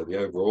agenda, the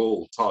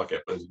overall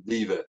target, but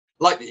leave it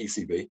like the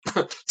ECB,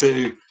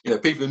 to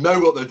people who know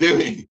what they're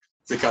doing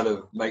to kind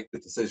of make the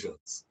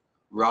decisions,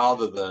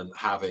 rather than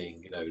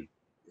having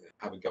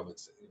having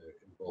governments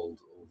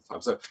involved all the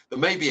time. So there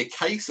may be a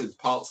case in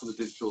parts of the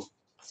digital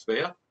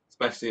sphere,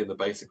 especially in the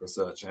basic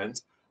research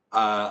end.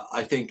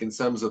 I think in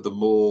terms of the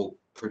more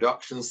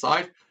production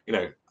side,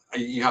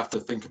 you have to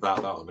think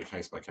about that on a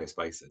case-by-case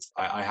basis.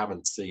 I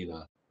haven't seen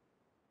a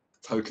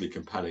totally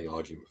compelling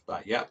argument for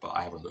that yet, but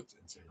I haven't looked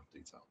into enough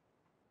detail.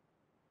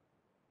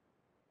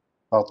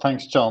 Well,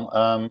 thanks,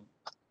 John.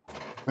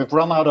 We've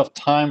run out of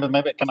time, but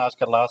maybe I can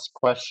ask a last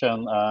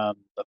question that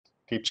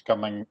keeps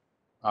coming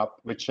up,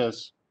 which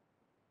is,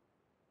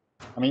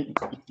 I mean,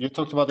 you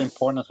talked about the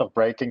importance of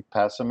breaking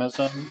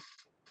pessimism.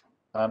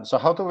 So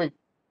how do we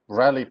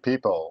rally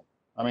people?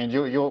 I mean,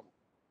 you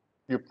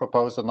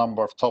proposed a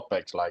number of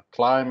topics like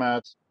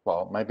climate.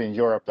 Well, maybe in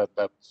Europe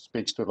that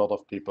speaks to a lot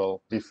of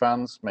people.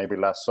 Defense, maybe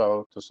less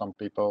so to some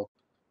people.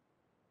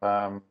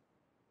 How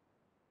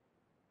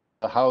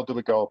do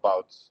we go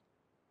about?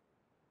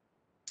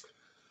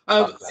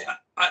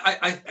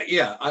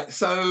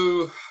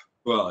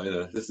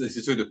 This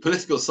is true. The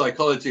political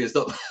psychology is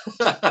not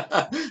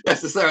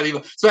necessarily,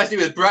 especially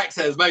with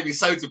Brexit, has made me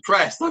so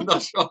depressed. I'm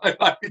not sure I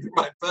might be the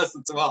right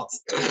person to ask.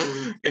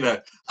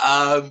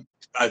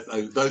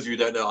 Those of you who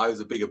don't know, I was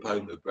a big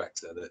opponent of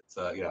Brexit.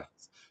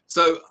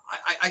 So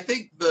I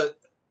think that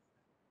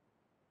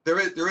there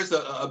is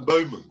a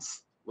moment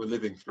we're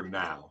living through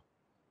now,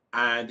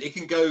 and it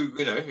can go,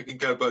 it can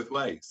go both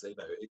ways.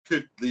 It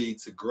could lead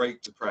to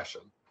Great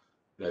Depression,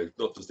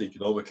 not just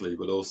economically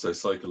but also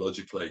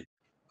psychologically,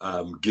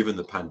 given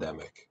the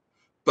pandemic.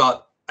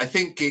 But I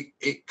think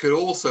it could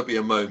also be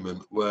a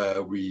moment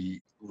where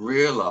we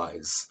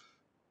realize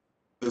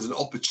there's an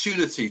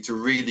opportunity to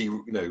really,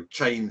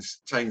 change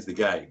the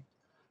game,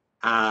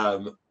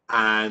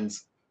 and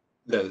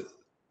the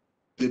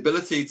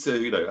ability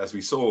to, as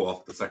we saw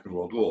after the Second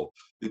World War,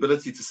 the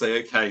ability to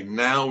say, okay,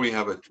 now we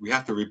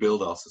have to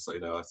rebuild ourselves.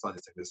 I started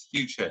to take this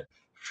huge hit.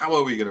 How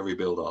are we going to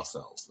rebuild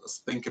ourselves? Let's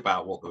think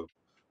about what the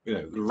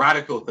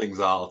radical things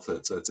are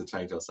to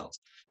change ourselves.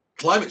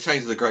 Climate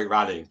change is a great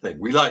rallying thing.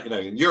 We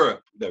in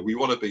Europe, we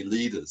want to be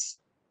leaders,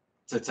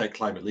 to take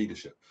climate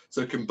leadership.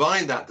 So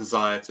combine that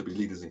desire to be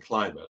leaders in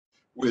climate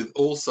with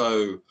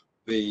also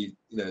the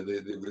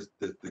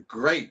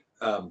great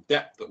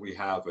depth that we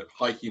have at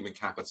high human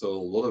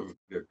capital, a lot of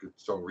good,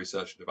 strong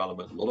research and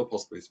development, a lot of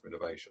possibilities for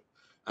innovation,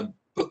 and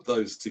put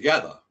those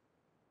together.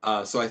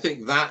 So I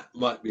think that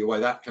might be a way,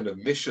 that kind of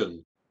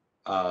mission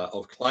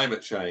of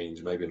climate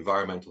change, maybe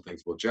environmental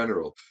things more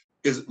general,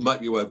 might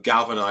be a way of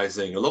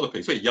galvanizing a lot of people,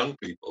 especially young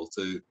people,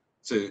 to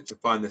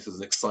find this as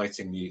an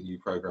exciting new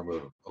program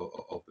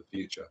of the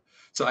future.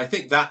 So I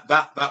think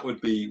that would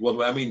be one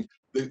way. I mean,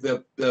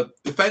 the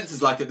defense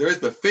is there is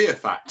the fear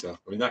factor.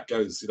 I mean, that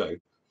goes,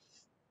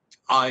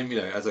 I'm,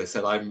 as I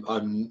said,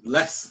 I'm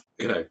less,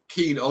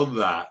 keen on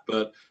that,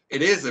 but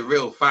it is a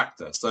real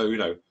factor. So,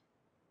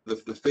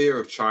 the fear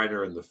of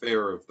China and the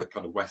fear of the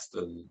kind of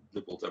Western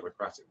liberal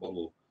democratic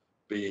model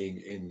being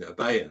in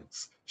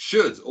abeyance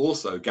should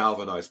also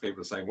galvanize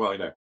people saying, well,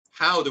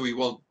 how do we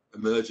want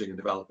emerging and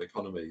developed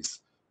economies,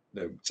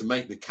 to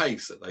make the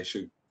case that they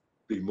should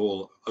be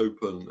more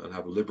open and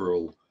have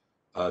liberal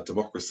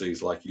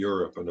democracies like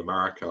Europe and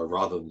America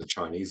rather than the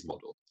Chinese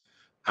model.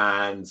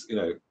 And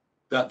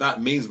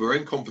that means we're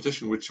in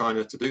competition with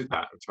China to do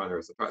that. And China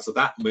is the threat. So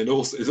that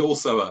is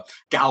also a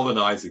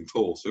galvanizing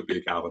force. Would be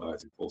a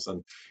galvanizing force,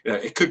 and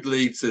it could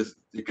lead to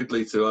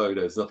oh,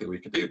 there's nothing we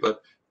can do.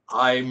 But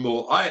I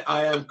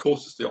am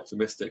cautiously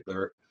optimistic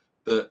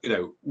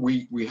that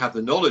we have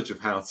the knowledge of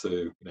how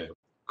to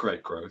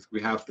create growth.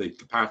 We have the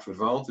comparative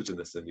advantage in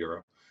this in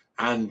Europe,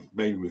 and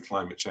maybe with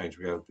climate change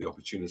we have the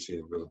opportunity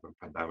in the middle of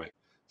a pandemic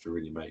to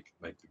really make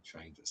big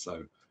changes.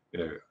 So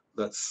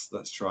let's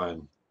try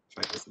and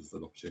take this as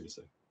an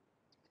opportunity.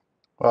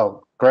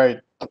 Well,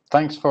 great.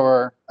 Thanks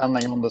for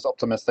ending on this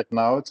optimistic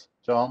note,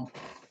 John.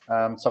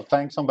 So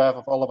thanks on behalf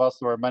of all of us.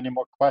 There were many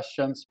more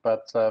questions,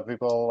 but we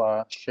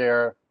will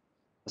share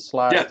the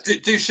slides. Yeah,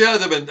 do share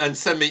them and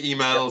send me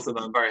emails, and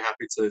I'm very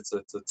happy to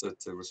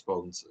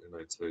respond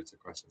to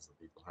questions that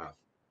people have.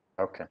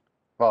 Okay.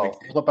 Well,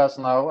 all the best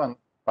now, and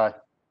bye.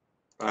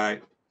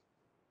 Bye.